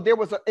win. So there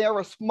was an air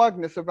of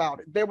smugness about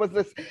it. There was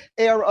this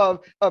air of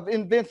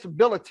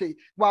invincibility,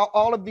 while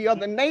all of the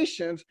other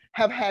nations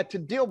have had to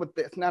deal with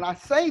this. Now, I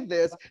say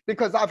this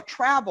because I've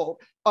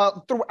traveled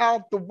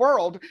throughout the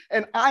world,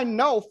 and I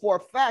know for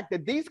a fact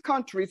that these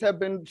countries have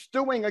been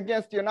stewing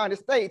against the United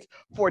States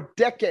for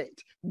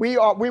decades. We're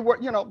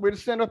the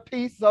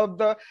centerpiece of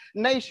the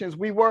nations.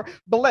 We were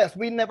blessed.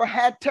 We never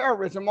had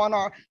terrorism on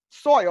our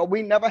soil.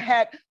 We never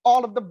had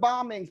all of the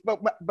bombings,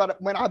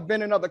 but when I've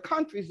been in other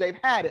countries, they've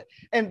had it.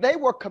 And they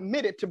were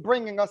committed to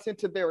bringing us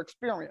into their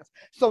experience.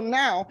 So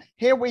now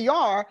here we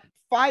are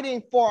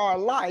fighting for our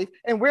life,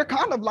 and we're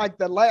kind of like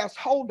the last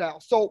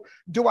holdout. So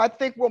do I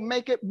think we'll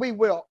make it? We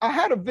will. I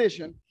had a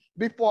vision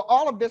before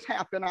all of this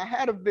happened. I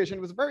had a vision.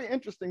 It was a very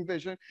interesting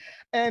vision.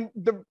 And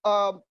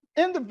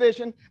in the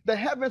vision, the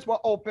heavens were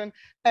open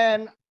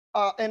and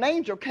an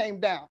angel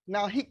came down.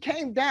 Now, he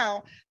came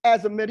down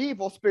as a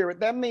medieval spirit.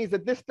 That means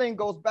that this thing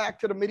goes back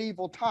to the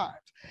medieval times.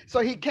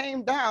 So he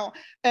came down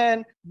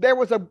and there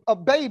was a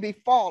baby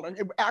falling.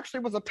 It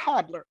actually was a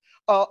toddler,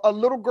 a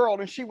little girl,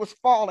 and she was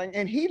falling,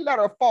 and he let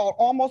her fall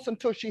almost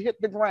until she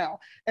hit the ground.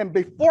 And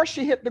before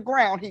she hit the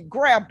ground, he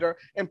grabbed her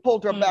and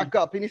pulled her back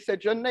up. And he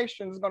said, your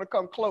nation is going to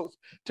come close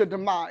to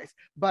demise,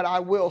 but I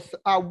will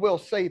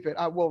save it.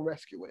 I will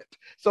rescue it.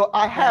 So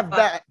I have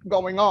that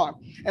going on.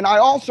 And I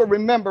also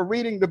remember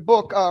reading the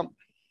book,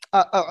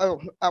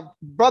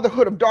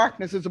 Brotherhood of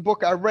Darkness is a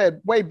book I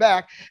read way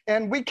back,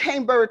 and we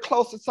came very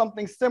close to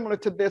something similar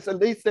to this, at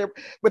least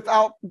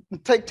without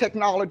take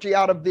technology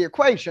out of the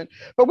equation.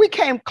 But we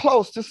came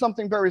close to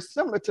something very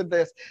similar to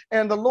this,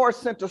 and the Lord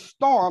sent a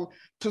storm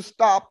to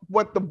stop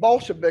what the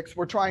Bolsheviks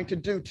were trying to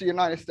do to the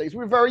United States. We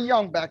were very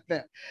young back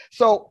then.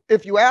 So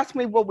if you ask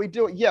me, will we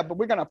do it? Yeah, but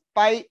we're going to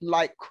fight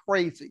like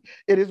crazy.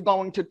 It is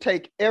going to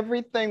take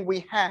everything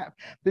we have,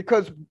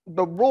 because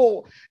the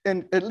rule,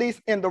 at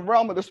least in the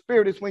realm of the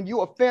spirit, is when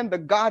you offend the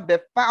God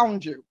that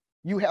found you,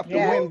 you have to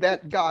win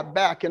that God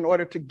back in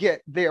order to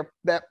get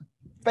that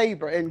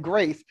favor and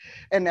grace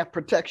and that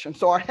protection.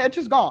 So our hedge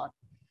is gone.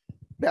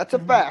 That's a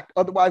fact.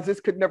 Otherwise,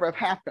 this could never have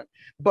happened.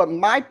 But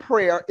my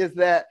prayer is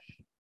that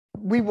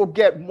we will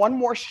get one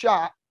more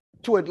shot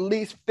to at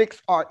least fix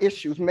our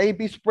issues,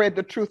 maybe spread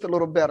the truth a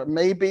little better,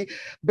 maybe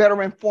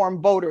better inform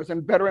voters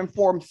and better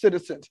informed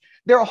citizens.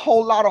 There are a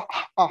whole lot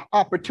of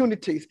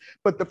opportunities,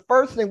 but the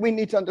first thing we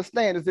need to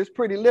understand is this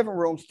pretty living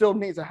room still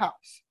needs a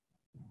house.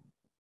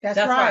 That's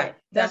right.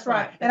 That's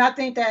right. And I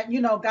think that,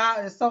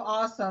 God is so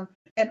awesome.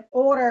 In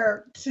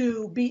order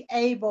to be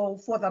able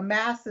for the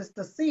masses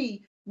to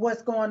see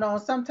what's going on,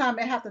 sometimes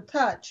they have to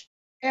touch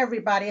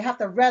everybody, have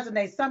to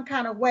resonate some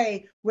kind of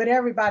way with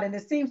everybody. And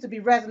it seems to be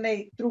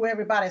resonate through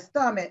everybody's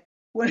stomach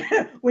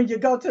when you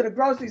go to the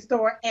grocery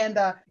store and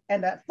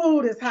the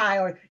food is high,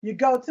 or you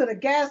go to the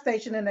gas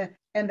station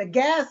and the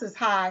gas is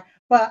high.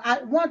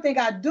 But one thing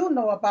I do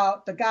know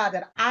about the God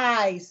that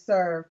I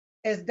serve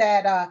is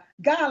that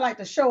God like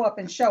to show up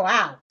and show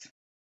out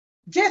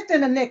just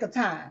in the nick of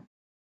time,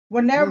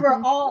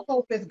 whenever all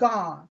hope is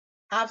gone.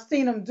 I've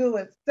seen him do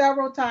it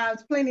several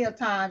times, plenty of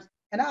times,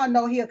 and I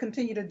know he'll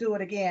continue to do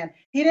it again.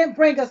 He didn't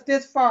bring us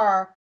this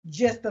far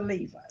just to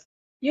leave us.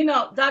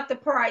 Dr.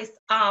 Price,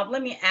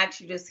 let me ask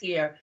you this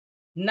here,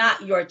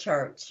 not your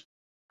church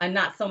and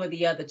not some of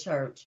the other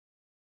church,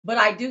 but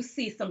I do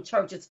see some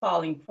churches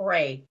falling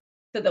prey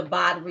to the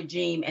Biden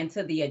regime and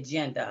to the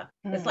agenda.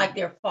 It's like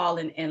they're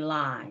falling in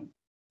line.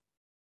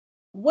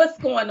 What's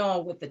going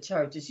on with the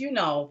churches?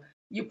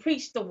 You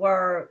preach the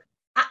word.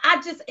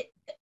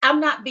 I'm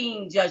not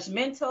being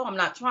judgmental. I'm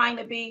not trying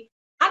to be.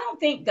 I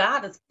don't think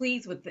God is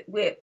pleased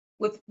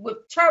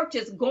with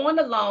churches going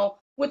along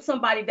with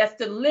somebody that's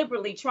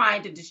deliberately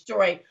trying to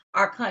destroy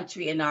our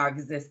country and our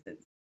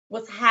existence.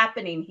 What's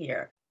happening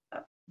here,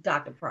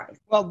 Dr. Price?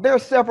 Well, there are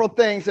several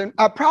things, and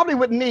I probably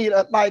would need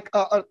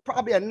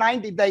probably a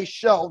 90-day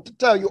show to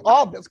tell you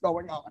all that's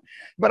going on.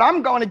 But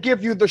I'm going to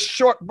give you the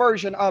short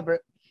version of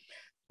it.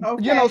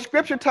 Okay.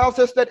 Scripture tells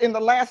us that in the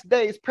last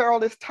days,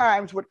 perilous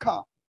times would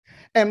come.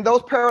 And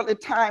those perilous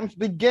times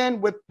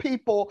begin with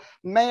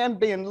man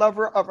being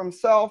lover of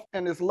himself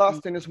and his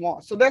lust and his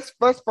wants. So let's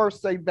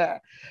first say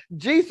that.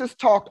 Jesus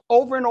talked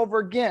over and over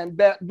again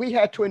that we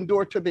had to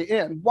endure to the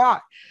end. Why?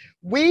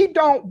 We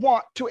don't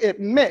want to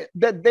admit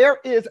that there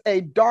is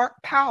a dark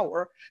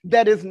power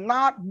that is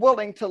not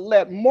willing to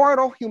let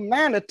mortal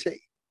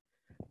humanity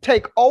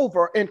take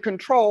over and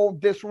control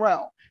this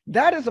realm.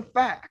 That is a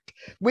fact.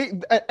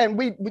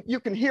 You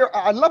can hear,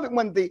 I love it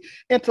when the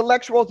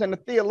intellectuals and the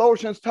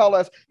theologians tell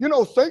us,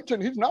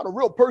 Satan, he's not a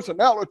real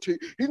personality.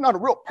 He's not a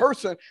real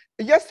person.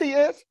 Yes, he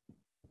is.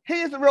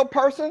 He is a real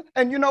person.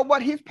 And you know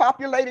what? He's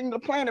populating the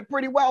planet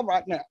pretty well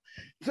right now.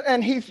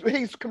 And he's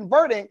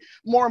converting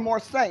more and more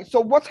saints.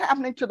 So what's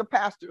happening to the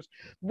pastors?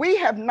 We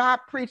have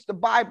not preached the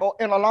Bible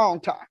in a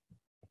long time.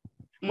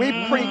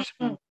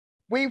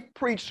 We've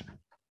preached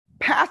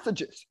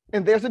passages,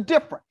 and there's a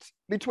difference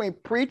between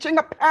preaching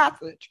a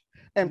passage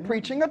and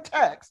preaching a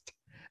text,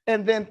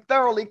 and then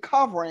thoroughly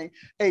covering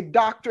a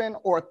doctrine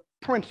or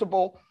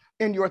principle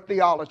in your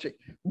theology.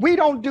 We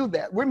don't do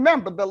that.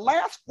 Remember, the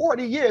last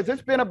 40 years,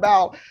 it's been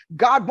about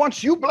God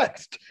wants you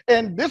blessed,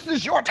 and this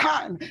is your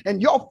time,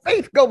 and your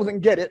faith goes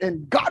and get it,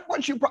 and God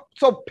wants you.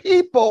 So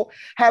people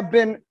have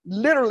been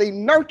literally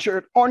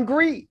nurtured on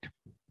greed.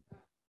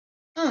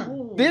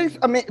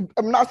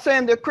 I'm not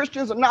saying that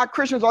Christians are not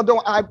Christians,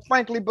 although I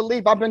frankly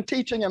believe I've been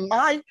teaching in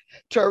my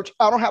church.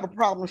 I don't have a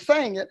problem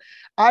saying it.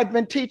 I've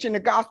been teaching the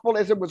gospel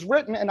as it was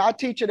written, and I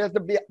teach it as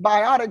the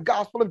biotic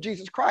gospel of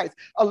Jesus Christ.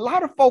 A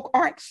lot of folk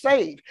aren't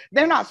saved.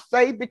 They're not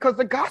saved because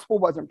the gospel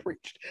wasn't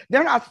preached.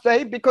 They're not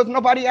saved because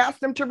nobody asked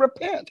them to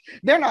repent.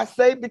 They're not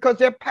saved because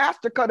their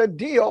pastor cut a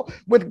deal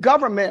with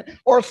government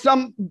or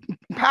some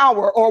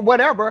power or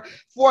whatever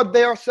for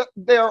their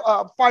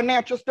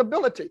financial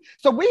stability.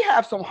 So we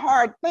have some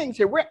hard things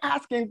here. We're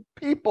asking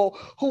people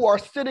who are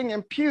sitting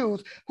in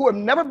pews who have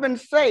never been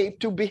saved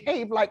to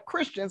behave like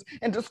Christians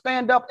and to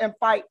stand up and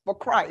fight for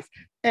Christ.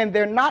 And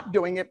they're not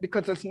doing it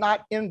because it's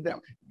not in them.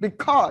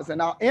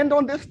 And I'll end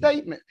on this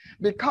statement,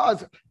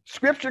 because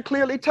scripture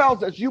clearly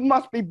tells us you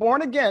must be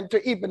born again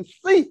to even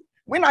see.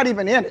 We're not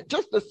even in it,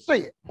 just to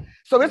see it.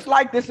 So it's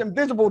like this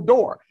invisible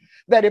door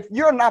that if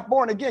you're not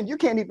born again, you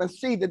can't even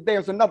see that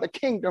there's another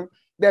kingdom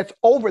that's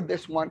over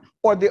this one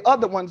or the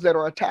other ones that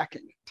are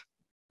attacking it.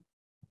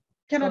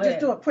 Can I just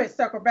do a quick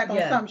circle back on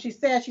something she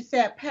said? She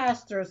said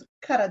pastors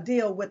cut a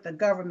deal with the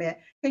government.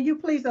 Can you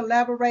please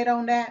elaborate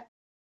on that?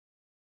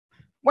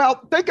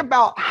 Well, think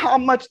about how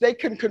much they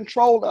can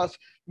control us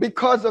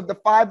because of the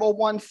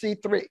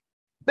 501c3.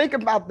 Think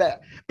about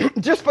that.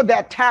 Just for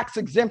that tax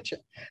exemption,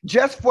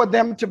 just for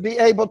them to be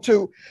able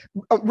to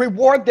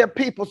reward their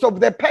people. So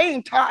they're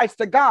paying tithes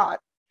to God,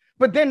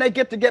 but then they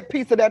get to get a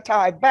piece of that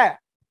tithe back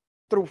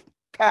through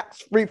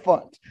tax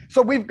refunds.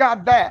 So we've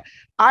got that.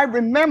 I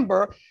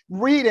remember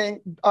reading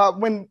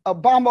when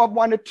Obama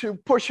wanted to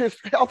push his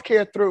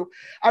healthcare through.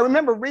 I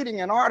remember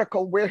reading an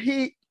article where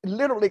he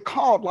literally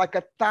called like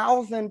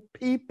 1,000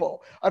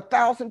 people,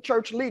 1,000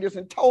 church leaders,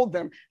 and told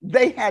them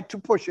they had to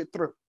push it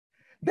through.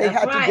 They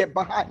had to get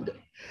behind it.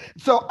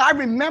 So I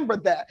remember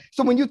that.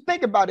 So when you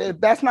think about it,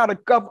 if that's not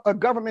a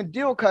government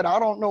deal cut, I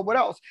don't know what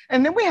else.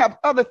 And then we have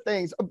other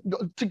things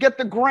to get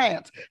the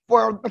grants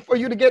for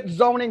you to get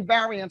zoning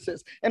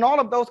variances and all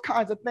of those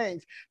kinds of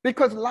things,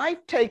 because life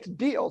takes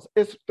deals.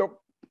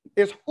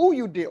 It's who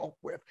you deal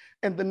with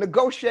and the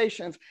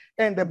negotiations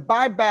and the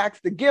buybacks,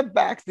 the give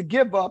backs, the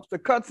give ups, the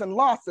cuts and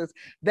losses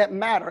that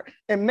matter.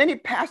 And many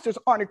pastors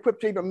aren't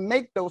equipped to even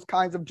make those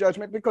kinds of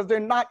judgments because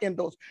they're not in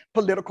those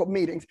political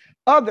meetings.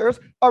 Others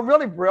are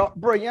really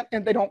brilliant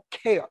and they don't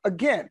care.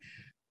 Again,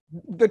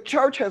 the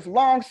church has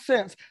long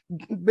since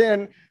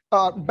been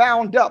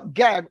bound up,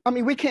 gagged. I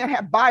mean, we can't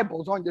have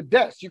Bibles on your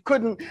desk. You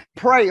couldn't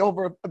pray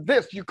over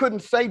this. You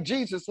couldn't say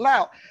Jesus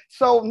loud.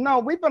 So no,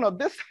 we've been on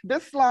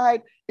this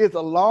slide is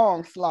a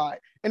long slide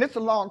and it's a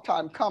long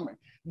time coming.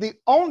 The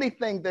only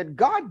thing that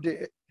God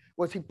did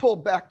was he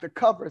pulled back the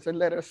covers and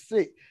let us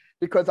see,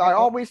 because I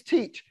always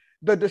teach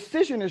the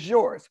decision is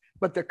yours,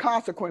 but the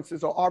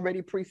consequences are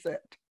already preset.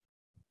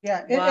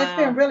 Yeah, it's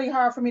been really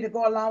hard for me to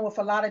go along with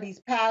a lot of these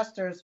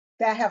pastors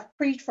that have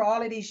preached for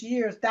all of these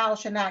years, thou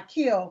shalt not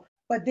kill,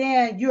 but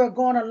then you're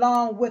going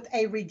along with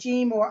a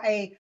regime or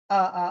a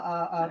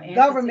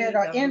government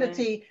or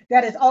entity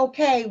that is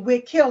okay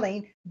with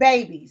killing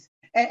babies.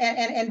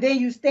 And then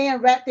you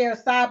stand right there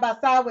side by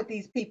side with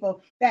these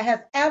people that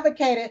has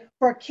advocated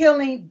for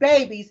killing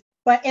babies,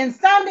 but in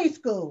Sunday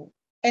school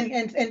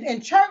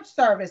and church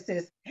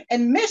services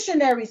and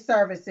missionary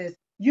services,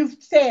 you've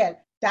said,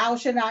 thou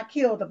shalt not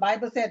kill. The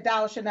Bible said,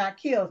 thou shalt not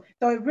kill.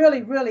 So it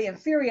really, really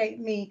infuriates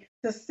me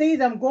to see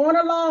them going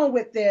along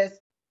with this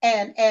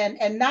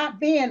and not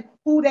being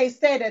who they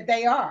say that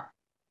they are.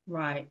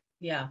 Right.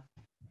 Yeah.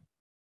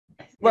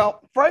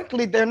 Well,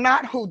 frankly, they're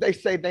not who they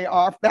say they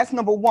are. That's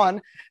number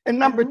one. And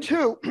number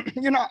two,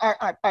 you know,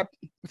 I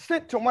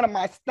sent to one of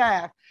my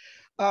staff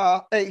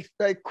a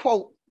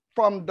quote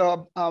from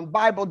the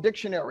Bible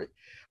dictionary.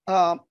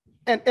 And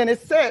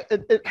it said,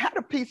 it had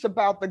a piece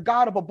about the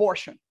God of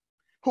abortion,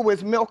 who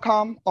is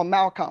Milcom or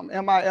Malcolm,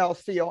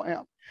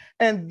 M-I-L-C-O-M.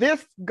 And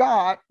this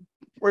God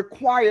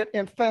required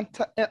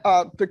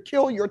to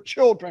kill your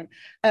children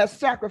as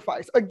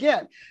sacrifice.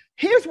 Again,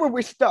 here's where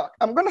we're stuck.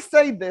 I'm going to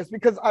say this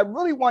because I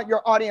really want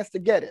your audience to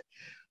get it.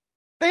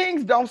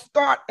 Things don't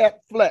start at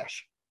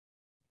flesh,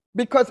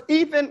 because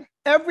even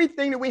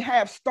everything that we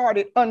have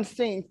started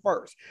unseen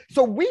first.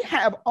 So we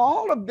have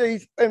all of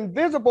these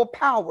invisible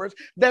powers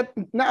that,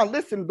 now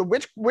listen,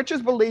 the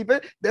witches believe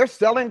it. They're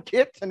selling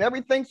kits and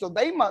everything, so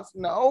they must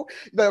know.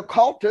 The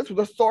occultists,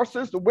 the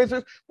sorcerers, the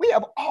wizards, we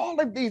have all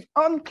of these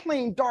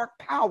unclean, dark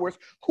powers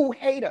who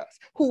hate us,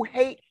 who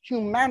hate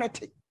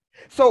humanity.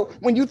 So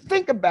when you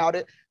think about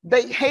it,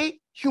 they hate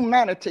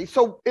humanity.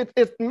 So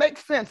it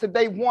makes sense that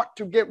they want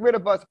to get rid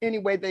of us any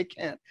way they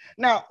can.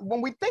 Now,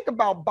 when we think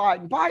about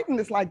Biden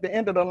is like the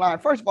end of the line.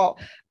 First of all,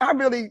 I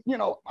really, you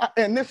know,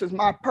 and this is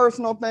my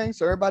personal thing,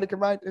 so everybody can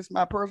write this,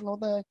 my personal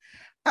thing.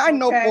 I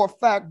know for a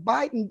fact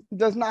Biden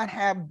does not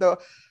have the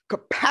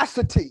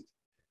capacity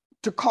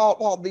to call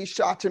all these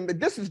shots. And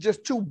this is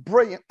just too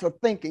brilliant for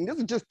thinking. This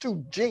is just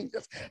too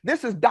genius.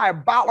 This is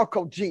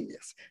diabolical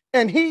genius.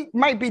 And he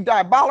might be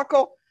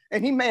diabolical,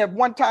 and he may have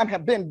one time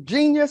have been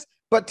genius,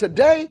 but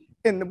today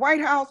in the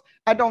White House,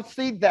 I don't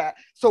see that.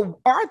 So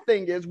our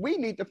thing is we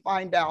need to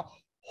find out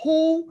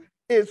who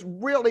is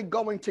really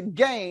going to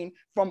gain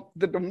from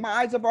the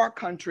demise of our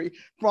country,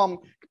 from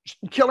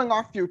killing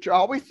our future. I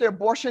always say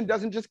abortion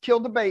doesn't just kill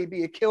the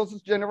baby, it kills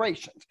its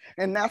generations.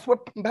 And that's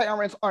what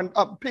parents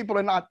are, people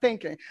are not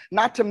thinking.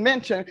 Not to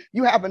mention,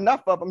 you have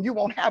enough of them, you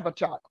won't have a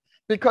child,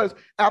 because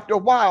after a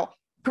while,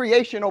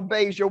 creation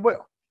obeys your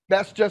will.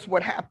 That's just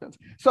what happens.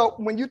 So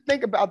when you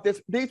think about this,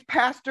 these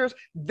pastors,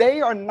 they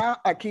are not,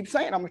 I'm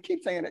gonna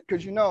keep saying it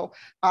because, you know,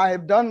 I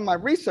have done my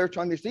research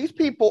on this. These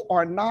people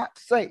are not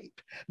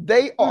saved.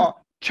 They are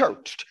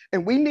churched.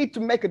 And we need to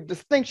make a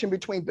distinction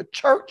between the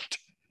churched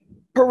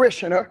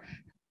parishioner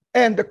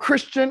and the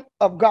Christian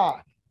of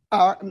God.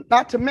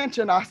 Not to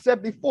mention, I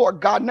said before,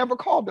 God never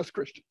called us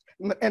Christians,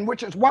 and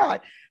which is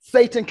why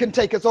Satan can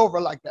take us over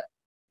like that.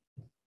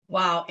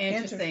 Wow,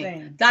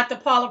 interesting. Dr.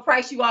 Paula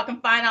Price, you all can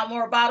find out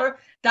more about her,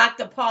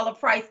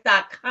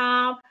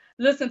 drpaulaprice.com.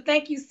 Listen,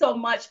 thank you so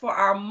much for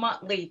our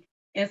monthly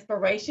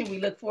inspiration. We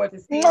look forward to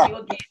seeing you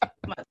again.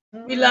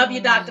 We love you,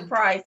 Dr.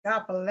 Price.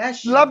 God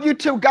bless you. Love you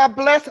too. God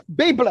bless.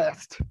 Be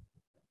blessed.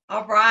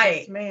 All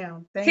right. Yes,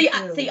 ma'am.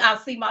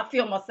 I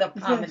feel myself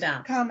calming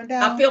down. Calming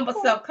down. I feel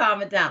myself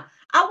calming down.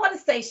 I want to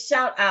say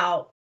shout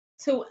out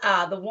to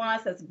the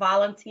ones that's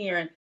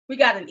volunteering. We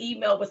got an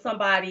email where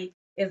somebody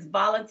is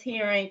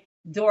volunteering,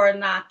 door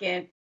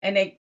knocking, and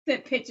they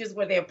sent pictures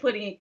where they're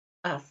putting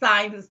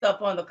signs and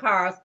stuff on the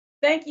cars.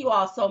 Thank you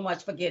all so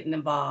much for getting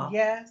involved.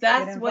 Yes,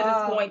 that's what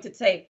it's going to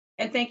take.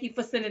 And thank you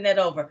for sending that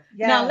over.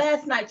 Yes. Now,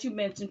 last night you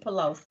mentioned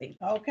Pelosi.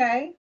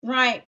 Okay.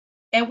 Right.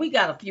 And we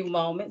got a few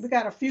moments.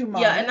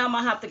 Yeah, and I'm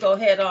gonna have to go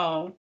head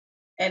on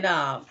and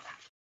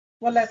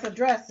well, let's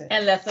address it.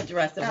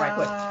 Right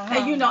quick.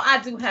 And you know,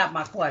 I do have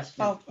my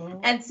question.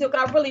 And so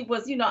I really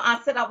was, you know,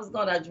 I said I was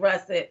gonna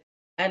address it,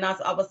 and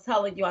I was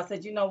telling you, I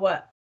said, you know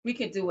what, we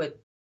could do it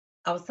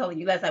I was telling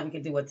you last night we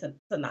could do it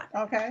tonight.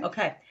 Okay.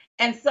 Okay.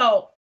 And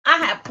so I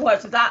have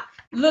questions. I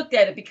looked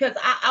at it because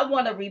I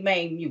want to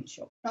remain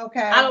neutral.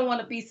 Okay. I don't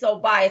want to be so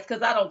biased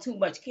because I don't too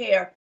much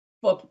care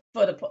for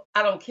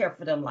I don't care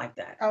for them like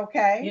that.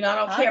 Okay. You know, I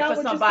don't care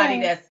for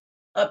somebody that's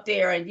up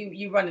there and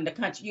you running the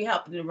country, you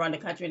helping to run the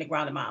country in the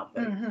ground and mouth.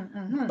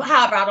 But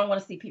however, I don't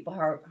want to see people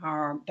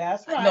harm.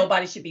 That's right.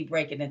 Nobody should be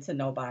breaking into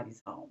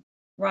nobody's home.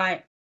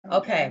 Right?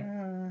 Okay.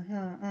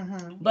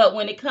 But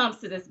when it comes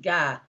to this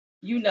guy,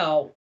 you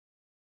know,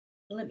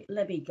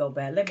 let me go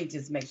back. Let me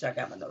just make sure I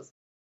got my notes.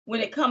 When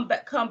it come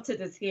to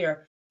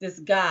this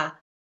guy,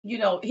 you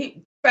know,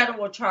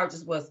 federal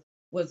charges was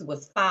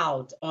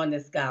filed on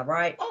this guy,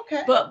 right?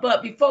 Okay.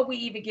 But before we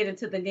even get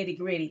into the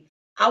nitty-gritty,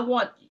 I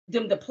want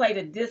them to play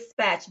the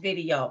dispatch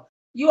video.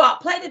 You all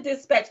play the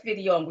dispatch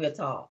video and we'll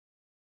talk.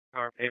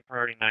 Car pay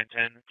priority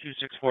 910,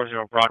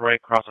 2640 Broadway,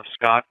 cross of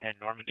Scott and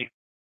Normandy.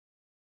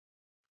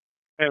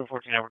 Payable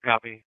 14-hour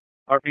copy.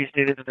 RP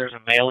stated that there's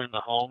a male in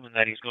the home and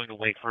that he's going to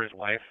wait for his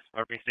wife.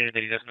 RP stated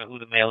that he doesn't know who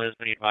the male is,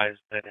 but he advised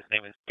that his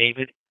name is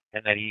David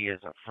and that he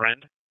is a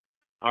friend.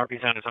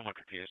 RP sounded somewhat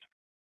confused.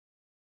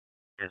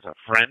 Is a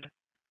friend.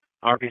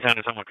 RP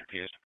sounded somewhat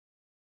confused.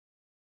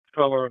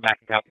 12 over back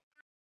and copy.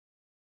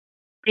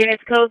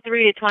 Units code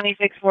 3 at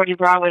 2640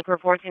 Broadway per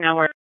 14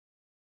 hour.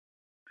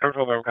 Cover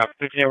 12 over copy.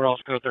 15 hour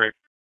also code 3.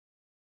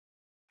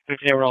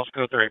 15 hour also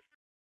code 3.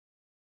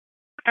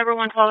 Cover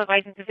 112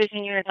 advising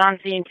sufficient units on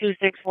scene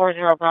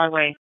 2640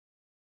 Broadway.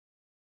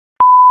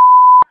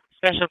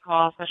 Special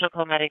call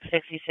medic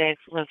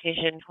 66,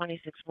 location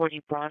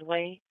 2640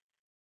 Broadway.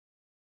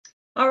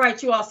 All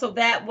right, you all. So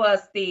that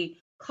was the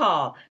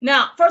call.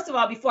 Now, first of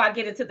all, before I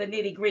get into the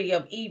nitty gritty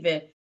of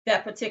even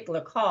that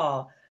particular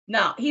call,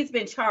 now he's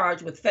been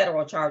charged with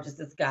federal charges,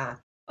 this guy.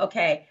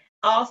 Okay.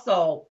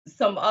 Also,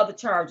 some other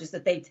charges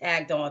that they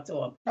tagged on to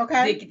him.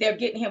 Okay. They're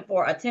getting him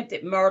for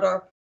attempted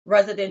murder,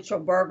 residential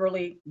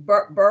burglary.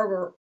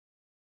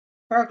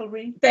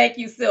 Thank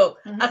you, Silk.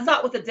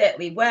 Assault with a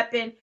deadly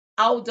weapon,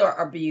 elder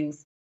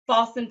abuse,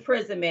 false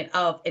imprisonment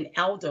of an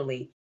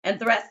elderly, and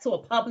threats to a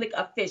public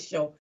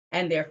official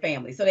and their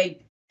family. So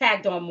they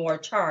tagged on more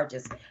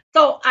charges.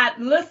 So I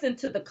listened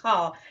to the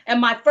call, and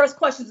my first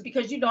question is,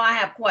 because you know I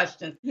have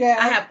questions. Yeah.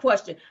 I have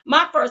questions.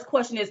 My first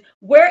question is,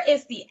 where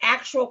is the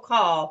actual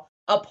call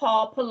of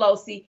Paul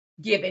Pelosi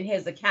giving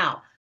his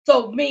account?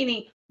 So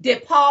meaning,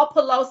 did Paul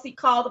Pelosi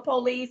call the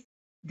police?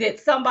 Did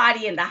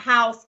somebody in the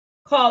house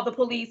call the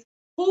police?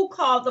 Who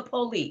called the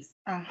police?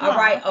 All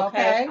right.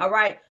 Okay. All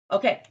right.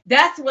 Okay.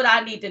 That's what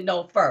I need to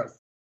know first,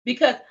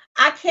 because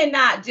I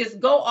cannot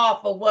just go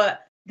off of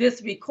what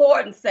this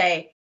recording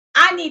say.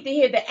 I need to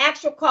hear the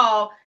actual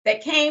call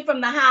that came from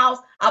the house.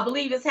 I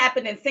believe this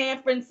happened in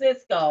San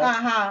Francisco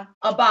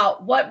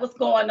about what was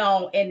going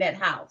on in that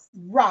house.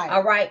 Right.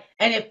 All right.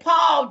 And if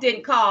Paul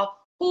didn't call,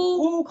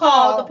 who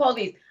called the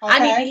police? I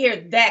need to hear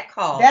that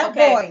call. That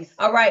voice.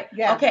 All right.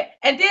 Yeah. Okay.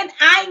 And then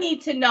I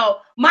need to know,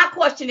 my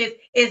question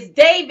is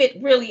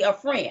David really a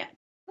friend?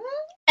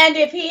 And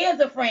if he is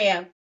a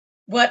friend,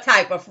 what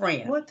type of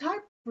friend? What type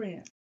of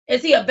friend?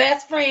 Is he a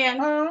best friend?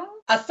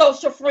 A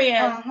social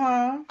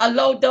friend? A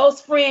low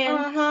dose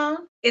friend?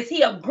 Is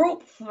he a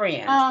group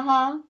friend?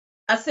 A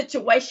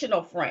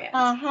situational friend?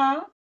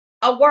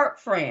 A work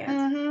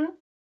friend?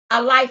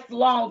 A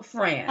lifelong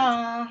friend?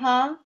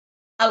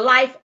 A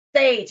life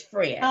stage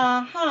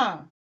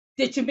friend?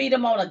 Did you meet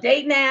him on a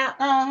date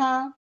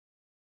now?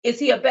 Is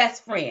he a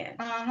best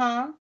friend?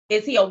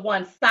 Is he a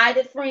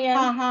one-sided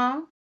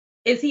friend?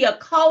 Is he a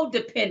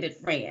codependent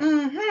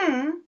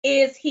friend?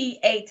 Is he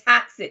a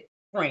toxic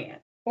friend?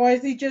 Or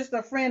is he just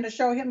a friend to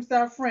show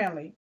himself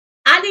friendly?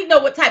 I need to know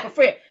what type of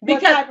friend.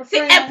 Because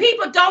and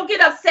people don't get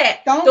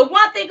upset. The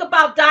one thing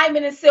about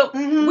Diamond and Silk,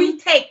 we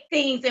take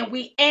things and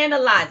we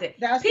analyze it.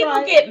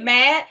 People get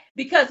mad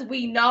because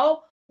we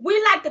know. We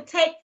like to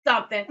take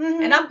something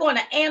and I'm going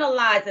to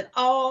analyze it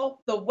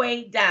all the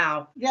way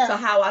down to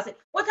how I say,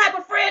 what type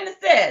of friend is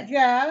this?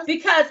 Yes.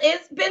 Because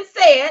it's been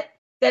said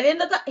that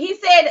he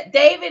said that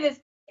David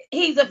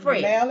he's a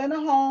friend. Male in the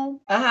home,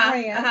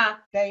 friend.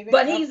 David,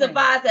 but he's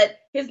advised that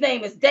his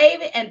name is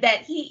David and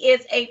that he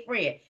is a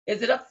friend.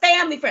 Is it a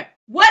family friend?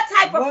 What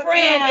type of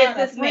friend is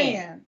this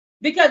man?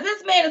 Because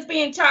this man is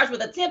being charged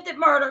with attempted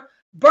murder,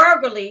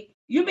 burglary.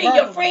 You mean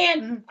your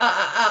friend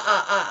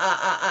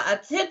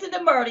attempted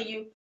to murder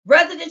you,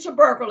 residential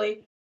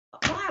burglary.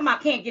 Why am I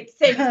can't get to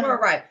say this word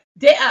right?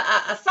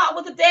 Assault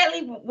with a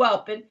deadly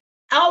weapon,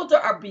 elder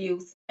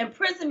abuse,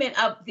 imprisonment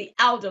of the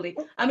elderly.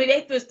 I mean,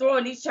 they just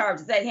throwing these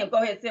charges at him.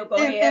 Go ahead, Sil. Go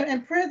ahead. And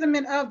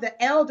imprisonment of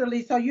the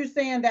elderly. So you're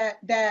saying that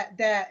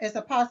it's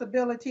a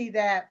possibility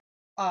that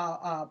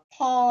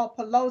Paul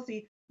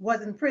Pelosi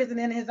was in prison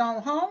in his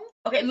own home?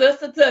 Okay,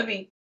 listen to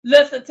me.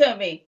 Listen to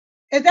me.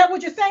 Is that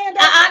what you're saying?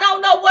 I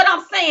don't know what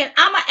I'm saying.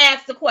 I'm gonna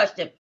ask the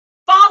question.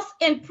 False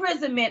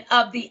imprisonment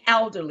of the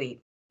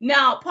elderly.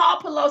 Now, Paul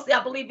Pelosi,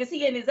 I believe, is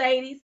he in his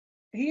 80s?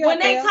 When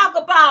they talk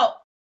about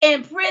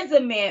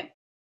imprisonment,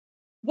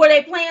 were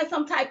they playing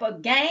some type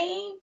of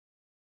game?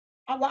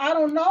 Well, I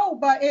don't know,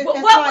 but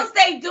what was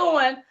they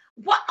doing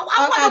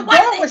A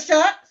door was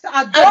shut.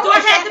 A door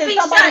had to be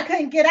somebody shut.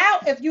 couldn't get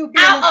out if you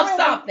out of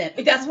something.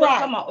 That's what. Right.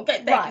 Come on.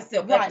 Okay. Thank you,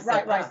 Sil. Right.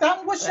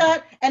 Something was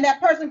shut, and that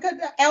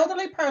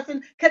elderly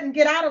person couldn't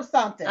get out of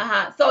something.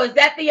 So is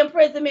that the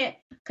imprisonment?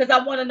 Because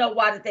I want to know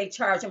why did they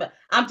charge him?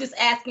 I'm just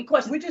asking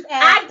questions. We just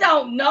asked. I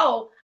don't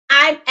know.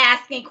 I'm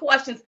asking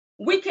questions.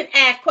 We can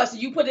ask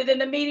questions. You put it in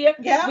the media.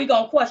 Yeah. We're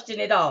gonna question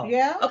it all.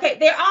 Yeah. Okay.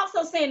 They're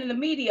also saying in the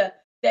media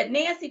that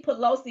Nancy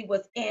Pelosi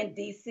was in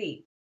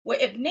D.C. Well,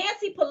 if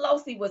Nancy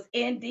Pelosi was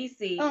in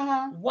D.C.,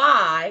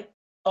 why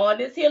on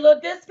this here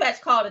little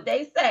dispatch call did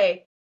they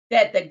say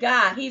that the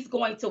guy, he's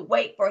going to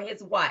wait for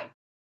his wife?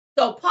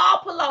 So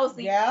Paul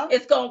Pelosi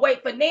is going to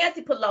wait for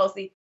Nancy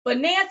Pelosi, but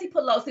Nancy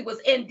Pelosi was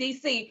in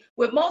D.C.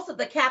 with most of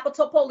the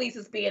Capitol Police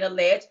is being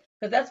alleged,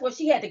 because that's where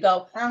she had to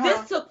go.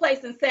 This took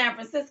place in San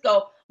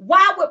Francisco.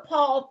 Why would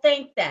Paul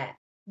think that?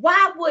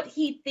 Why would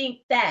he think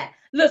that?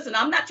 Listen,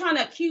 I'm not trying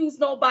to accuse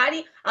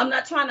nobody. I'm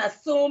not trying to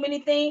assume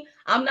anything.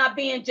 I'm not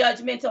being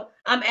judgmental.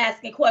 I'm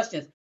asking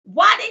questions.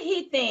 Why did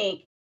he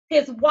think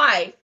his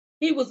wife,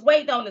 he was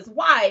waiting on his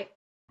wife,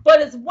 but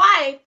his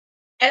wife,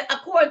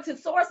 according to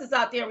sources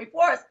out there and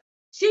reports,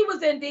 she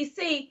was in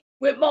D.C.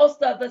 with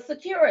most of the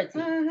security.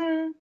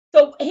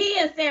 So he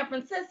in San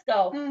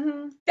Francisco,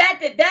 that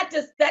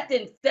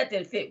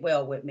didn't fit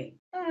well with me.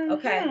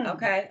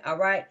 Okay, all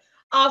right.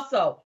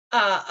 Also,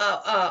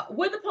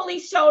 when the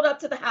police showed up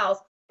to the house,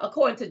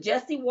 according to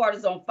Jesse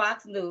Waters on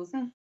Fox News,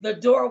 the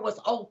door was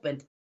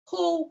opened.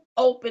 Who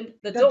opened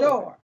the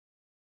door?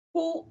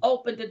 Who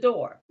opened the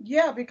door?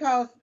 Yeah,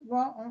 because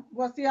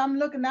see, I'm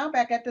looking now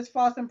back at this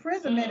false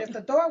imprisonment. If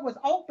the door was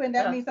open,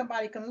 that means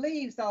somebody can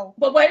leave. So,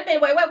 but wait a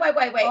minute, wait.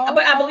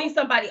 But I believe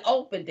somebody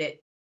opened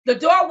it. The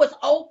door was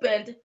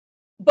opened,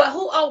 but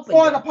who opened it?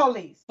 For the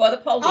police. For the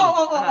police.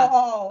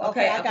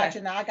 Okay, I got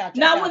you now.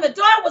 Now, when the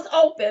door was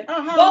open,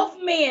 both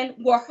men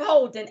were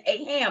holding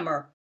a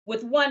hammer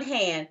with one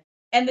hand,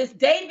 and this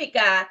David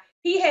guy,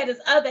 he had his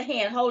other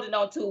hand holding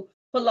on to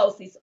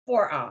Pelosi's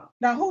forearm.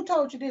 Now, who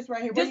told you this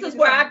right here? This is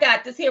where I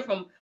got this here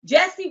from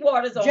Jesse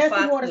Waters on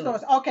Fox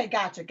News. Okay,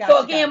 gotcha.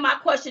 So again, my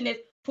question is,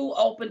 who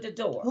opened the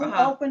door? Who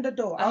opened the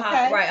door?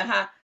 Okay.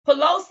 Right.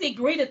 Pelosi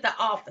greeted the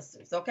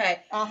officers.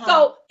 Okay.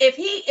 So if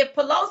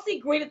Pelosi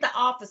greeted the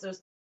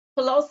officers,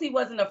 Pelosi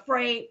wasn't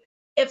afraid.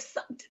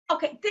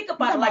 Think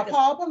about it like this.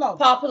 Paul Pelosi.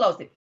 Paul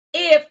Pelosi.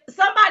 If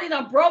somebody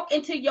done broke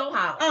into your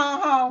house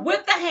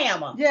with the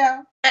hammer,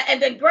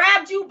 and then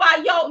grabbed you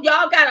by y'all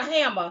got a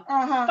hammer,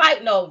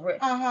 fighting over it.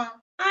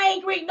 I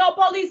ain't greet no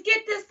police.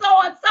 Get this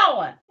so and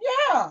so.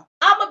 Yeah.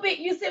 I'm a bit.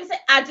 You see what I'm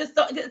saying? I just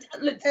don't.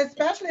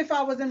 Especially if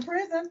I was in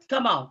prison.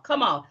 Come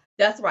on.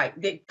 That's right.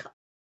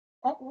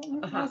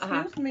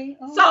 Excuse me.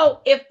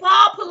 So if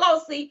Paul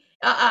Pelosi,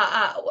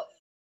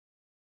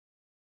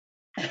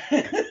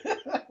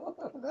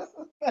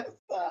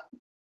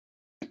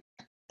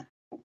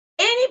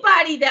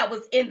 anybody that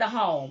was in the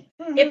home,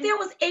 if there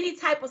was any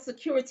type of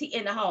security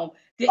in the home,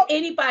 did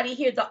anybody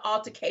hear the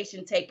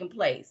altercation taking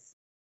place?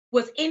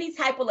 Was any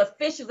type of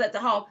officials at the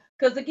home?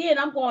 Because again,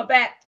 I'm going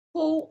back.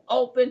 Who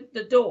opened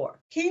the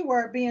door?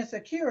 Keyword being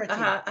security.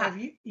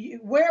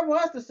 Where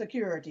was the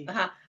security?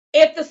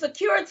 If the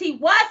security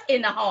was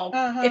in the home,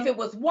 if it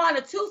was one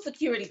or two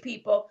security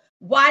people,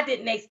 why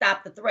didn't they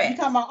stop the threat? You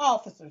talking about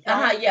officers?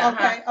 Right?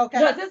 Okay.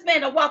 Because this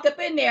man will walk up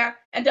in there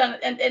and done.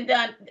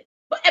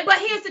 But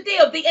here's the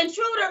deal: the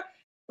intruder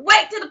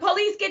wait till the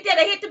police get there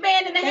to hit the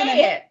man in the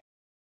head.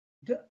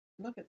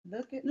 Look at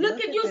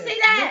you see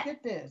that? Look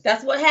at this.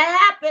 That's what had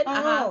happened.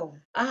 Oh.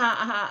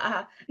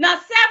 Now,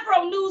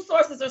 several news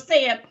sources are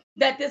saying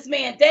that this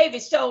man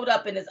David showed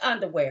up in his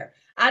underwear.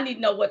 I need to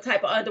know what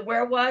type of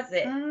underwear was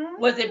it.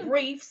 Was it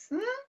briefs?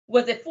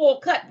 Was it full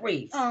cut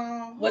briefs?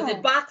 Was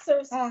it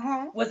boxers?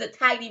 Was it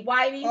tighty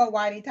whities? Oh,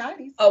 whitey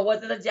tighties. Or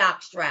was it a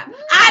jock strap?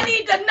 I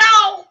need to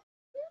know.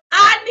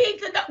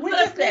 We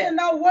just need to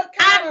know what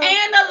kind I'm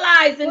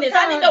analyzing this.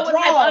 I need to know what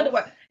type of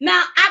underwear.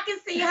 Now, I can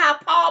see how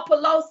Paul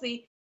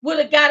Pelosi would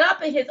have got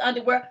up in his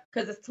underwear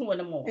because it's 2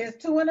 a.m.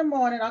 It's 2 a.m.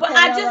 Okay, but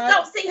I just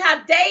don't see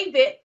how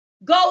David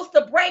goes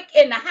to break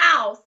in the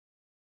house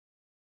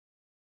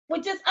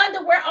with just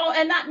underwear on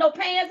and not no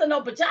pants or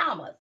no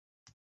pajamas.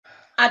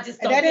 I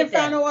just don't. They didn't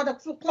find no other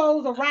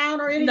clothes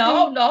around or anything.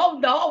 No.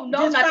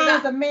 Just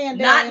found the man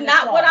there.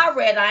 Not what I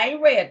read. I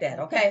ain't read that.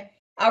 Okay.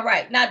 All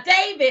right. Now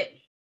David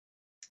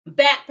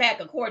backpack,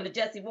 according to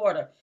Jesse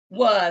Waters,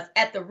 was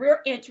at the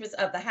rear entrance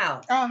of the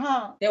house.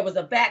 There was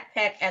a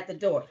backpack at the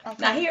door.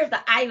 Now, here are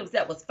the items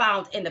that was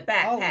found in the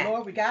backpack. Oh,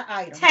 Lord, we got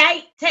items.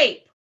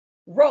 Tape,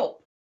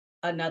 rope,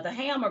 another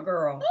hammer,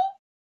 girl,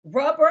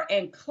 rubber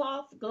and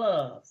cloth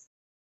gloves,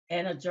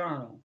 and a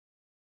journal.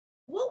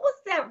 What was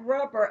that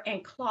rubber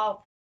and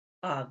cloth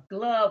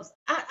gloves?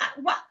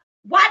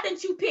 Why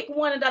didn't you pick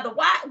one another?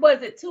 Why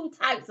was it two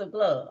types of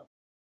gloves?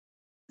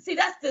 See,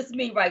 that's just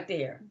me right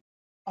there.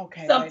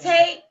 Okay. Some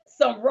tape,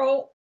 some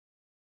rope,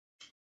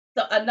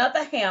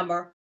 another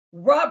hammer,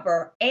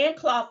 rubber and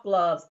cloth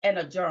gloves, and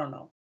a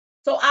journal.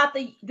 So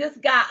after this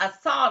guy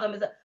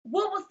assaulted him,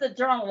 what was the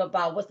journal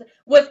about?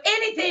 Was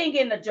anything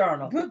in the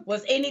journal?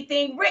 Was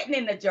anything written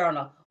in the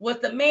journal? Was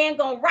the man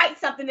gonna write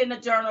something in the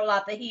journal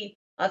after he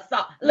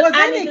assaulted? Was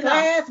any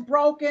glass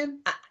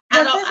broken?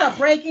 Was this a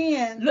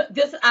break-in? Or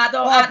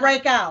a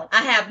breakout?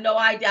 I have no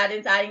idea.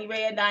 I ain't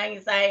read. I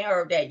ain't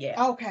heard that yet.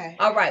 Okay.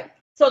 All right.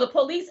 So the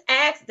police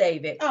asked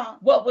David,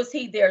 what was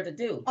he there to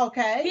do?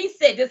 Okay. He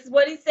said, this is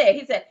what he said.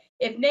 He said,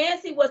 if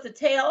Nancy was to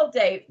tell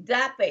David,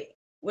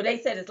 well, they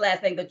said his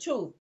last name, the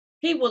truth,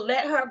 he would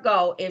let her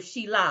go if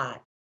she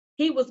lied.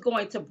 He was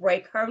going to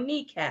break her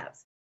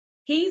kneecaps.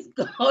 He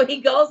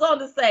goes on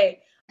to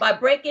say, by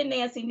breaking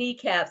Nancy's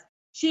kneecaps,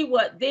 she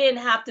would then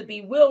have to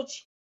be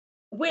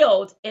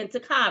willed into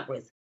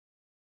Congress,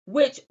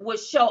 which would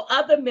show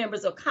other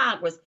members of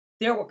Congress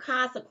there were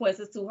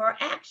consequences to her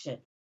action.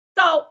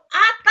 So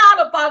I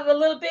thought about it a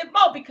little bit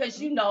more because,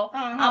 you know,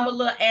 I'm a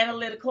little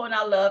analytical and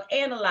I love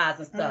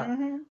analyzing stuff.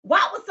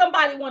 Why would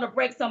somebody want to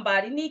break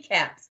somebody's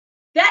kneecaps?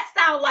 That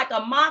sounds like a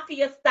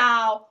mafia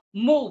style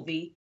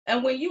movie.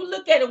 And when you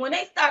look at it, when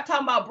they start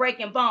talking about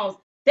breaking bones,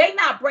 they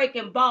not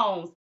breaking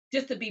bones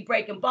just to be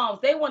breaking bones.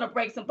 They want to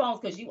break some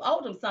bones because you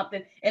owe them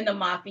something in the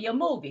mafia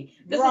movie.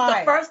 This is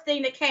the first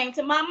thing that came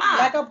to my mind.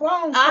 Like a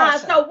bone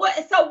crusher.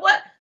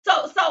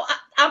 So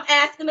I'm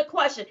asking the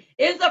question: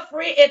 is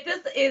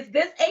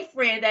this a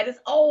friend that is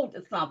old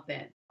or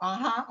something?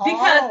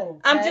 Because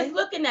I'm just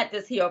looking at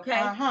this here,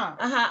 okay?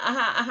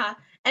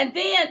 And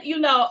then you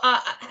know,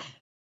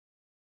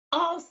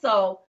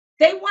 also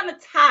they want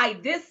to tie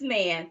this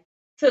man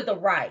to the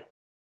right.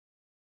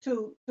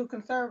 To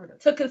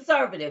conservatives. To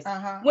conservatives.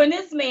 When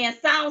this man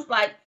sounds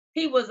like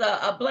he was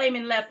a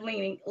blaming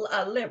left-leaning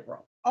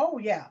liberal. Oh,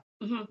 yeah.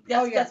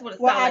 That's what it sounds like.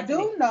 Well, I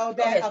do know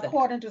that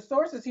according to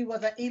sources, he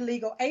was an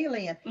illegal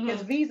alien.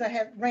 His visa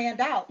had ran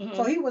out.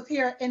 So he was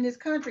here in this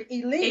country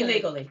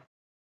illegally.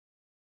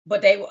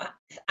 But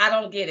I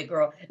don't get it,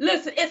 girl.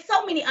 Listen, it's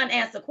so many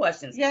unanswered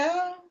questions.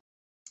 Yeah.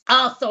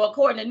 Also,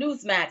 according to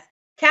Newsmax,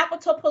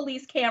 Capitol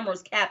Police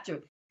cameras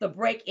captured the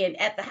break-in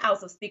at the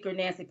house of Speaker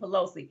Nancy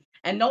Pelosi,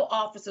 and no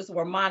officers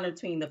were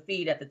monitoring the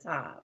feed at the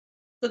time.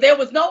 So there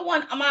was no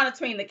one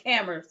monitoring the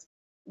cameras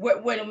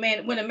when a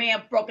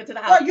man broke into the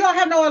house. Well, you don't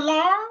have no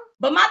alarm?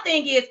 But my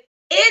thing is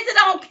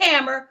it on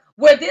camera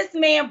where this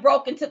man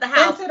broke into the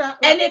house?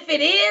 And if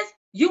it is,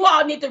 you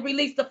all need to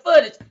release the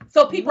footage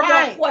so people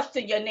don't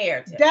question your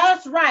narrative.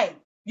 That's right.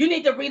 You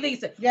need to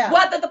release it. Yeah.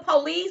 Whether the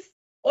police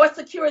or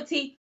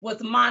security was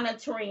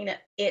monitoring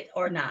it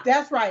or not.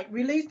 That's right.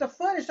 Release the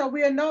footage so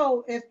we'll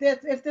know if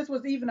this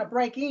was even a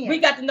break-in. We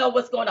got to know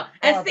what's going on.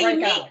 And see,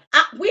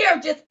 we are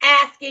just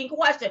asking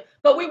questions,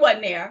 but we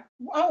wasn't there.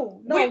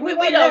 Oh, no, we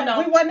don't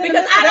know.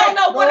 Because I don't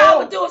know what I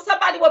would do if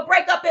somebody would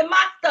break up in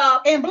my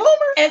stuff. In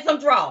bloomers? And some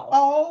drawers.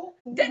 Oh.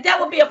 That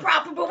would be a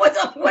problem. But what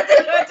you trying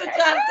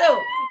to do?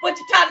 What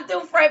you trying to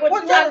do, Frank?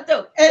 What you trying to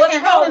do?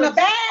 And holding a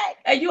bag?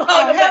 And you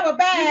holding a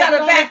bag. You got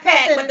a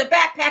backpack, but the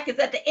backpack is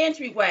at the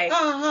entryway.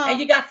 And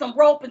you got some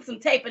rope and some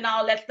tape and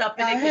all that stuff.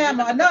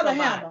 Another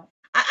hammer.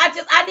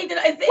 I need to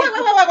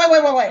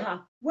know. Wait.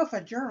 With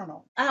a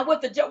journal.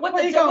 What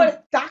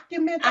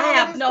document? I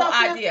have no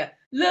idea.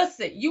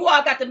 Listen, you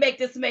all got to make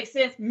this make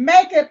sense.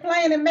 Make it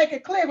plain and make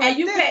it clear. And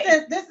you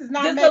this is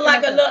not.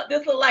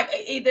 This look like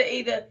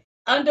either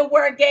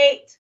underwear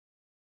gate,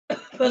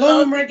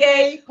 Bloomer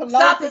gate,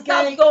 something's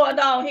going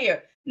on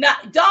here. Now,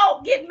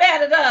 don't get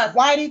mad at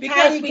us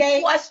because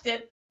we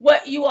question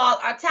what you all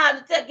are trying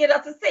to get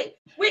us to see.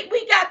 We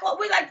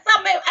like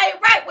something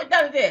ain't right with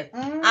none of this.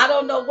 I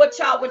don't know what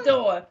y'all were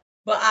doing,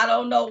 but I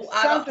don't know.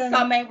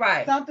 Something ain't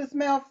right. Something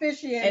smells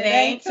fishy, and it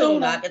ain't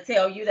tuna. I can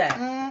tell you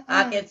that.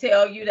 I can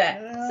tell you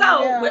that.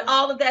 So, with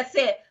all of that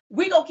said,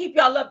 we gonna keep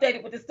y'all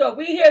updated with the story.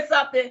 We hear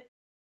something,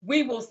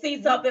 we will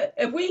see something.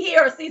 If we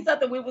hear or see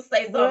something, we will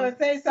say something.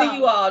 To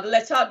you all to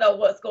let y'all know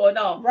what's going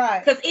on.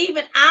 Right. Because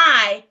even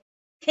I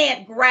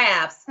can't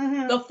grasp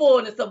the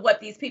fullness of what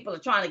these people are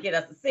trying to get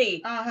us to see.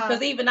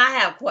 Because even I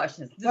have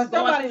questions. But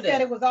somebody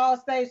said it was all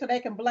staged so they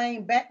can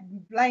blame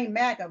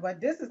MAGA,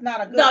 but this is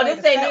not a good No, way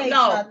this to ain't stage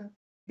no. nothing.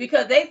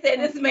 Because they said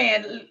this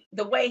man,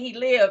 the way he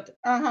lived,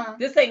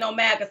 this ain't no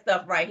MAGA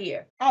stuff right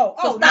here. So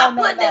stop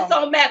putting this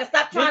on MAGA.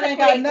 Stop trying this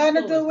to ain't got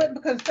nothing to do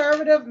with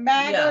conservative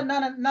MAGA.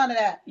 None of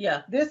that.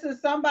 Yeah. This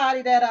is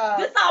somebody that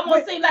this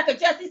almost seems like a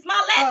Jussie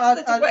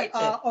Smollett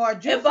situation. Or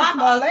Juicy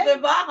Smollett.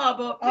 In my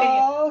humble opinion.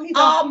 Oh, he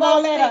done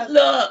Smollett.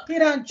 Look. He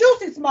done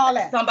Juicy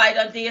Smollett. Somebody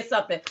done did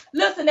something.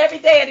 Listen, every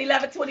day at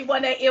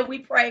 11:21 a.m. we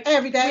pray.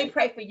 Every day. We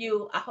pray for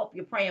you. I hope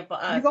you're praying for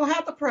us. You're gonna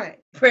have to pray.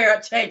 Prayer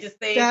changes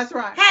things. That's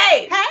right.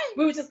 Hey.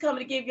 We were just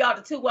coming to give y'all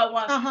the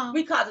 211.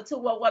 We called it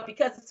 211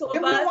 because it's two of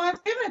us. We want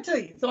to give it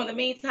to you. So in the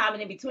meantime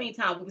and in between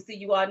time, we will see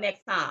you all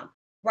next time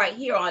right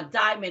here on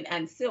Diamond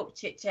and Silk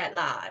Chit Chat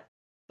Live.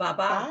 Bye-bye.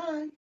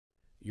 Bye.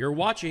 You're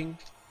watching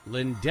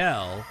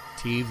Lindell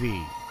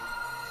TV.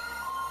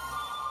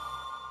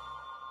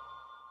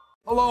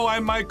 Hello,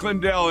 I'm Mike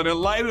Lindell, and in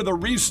light of the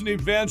recent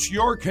events,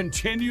 your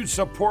continued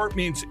support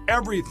means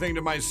everything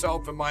to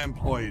myself and my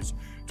employees.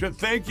 To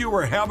thank you,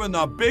 we're having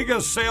the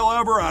biggest sale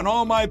ever on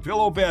all my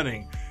pillow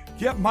bedding.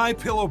 Get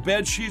MyPillow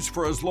bed sheets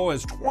for as low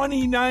as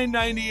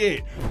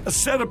 $29.98. A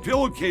set of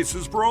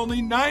pillowcases for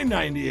only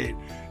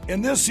 $9.98.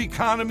 In this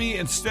economy,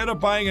 instead of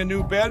buying a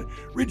new bed,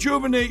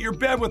 rejuvenate your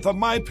bed with a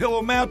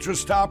MyPillow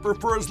mattress topper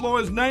for as low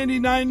as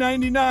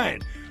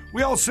 $99.99.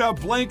 We also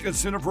have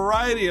blankets in a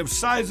variety of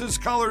sizes,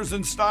 colors,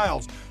 and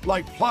styles,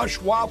 like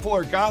plush, waffle,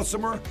 or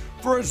gossamer,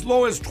 for as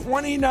low as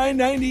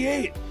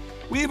 $29.98.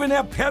 We even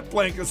have pet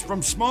blankets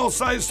from small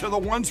size to the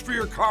ones for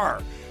your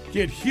car.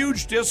 Get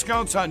huge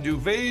discounts on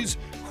duvets,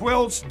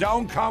 quilts,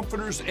 down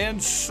comforters,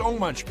 and so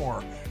much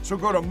more. So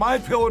go to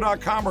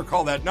MyPillow.com or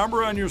call that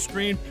number on your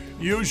screen.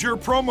 Use your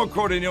promo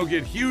code and you'll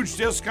get huge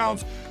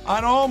discounts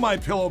on all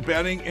MyPillow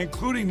bedding,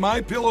 including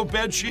MyPillow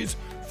bed sheets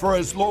for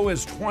as low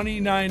as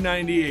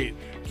 $29.98.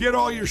 Get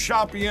all your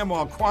shopping in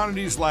while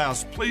quantities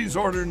last. Please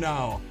order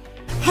now.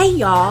 Hey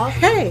y'all.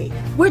 Hey.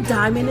 We're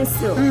Diamond and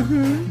Silk.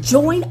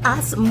 Join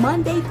us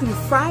Monday through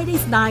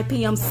Fridays, 9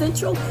 p.m.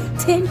 Central,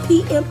 10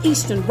 p.m.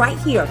 Eastern, right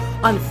here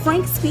on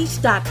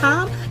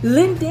frankspeech.com,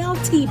 Lindell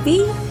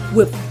TV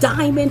with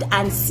Diamond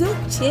and Silk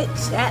Chit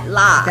Chat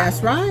Live.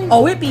 That's right.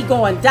 Oh, it be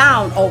going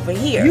down over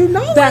here. You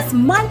know That's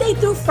Monday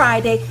through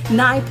Friday,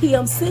 9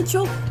 p.m.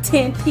 Central,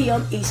 10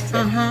 p.m.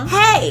 Eastern.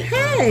 Hey.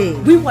 Hey.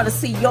 We want to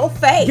see your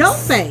face. Your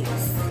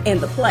face. In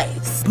the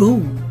place.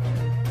 Boom.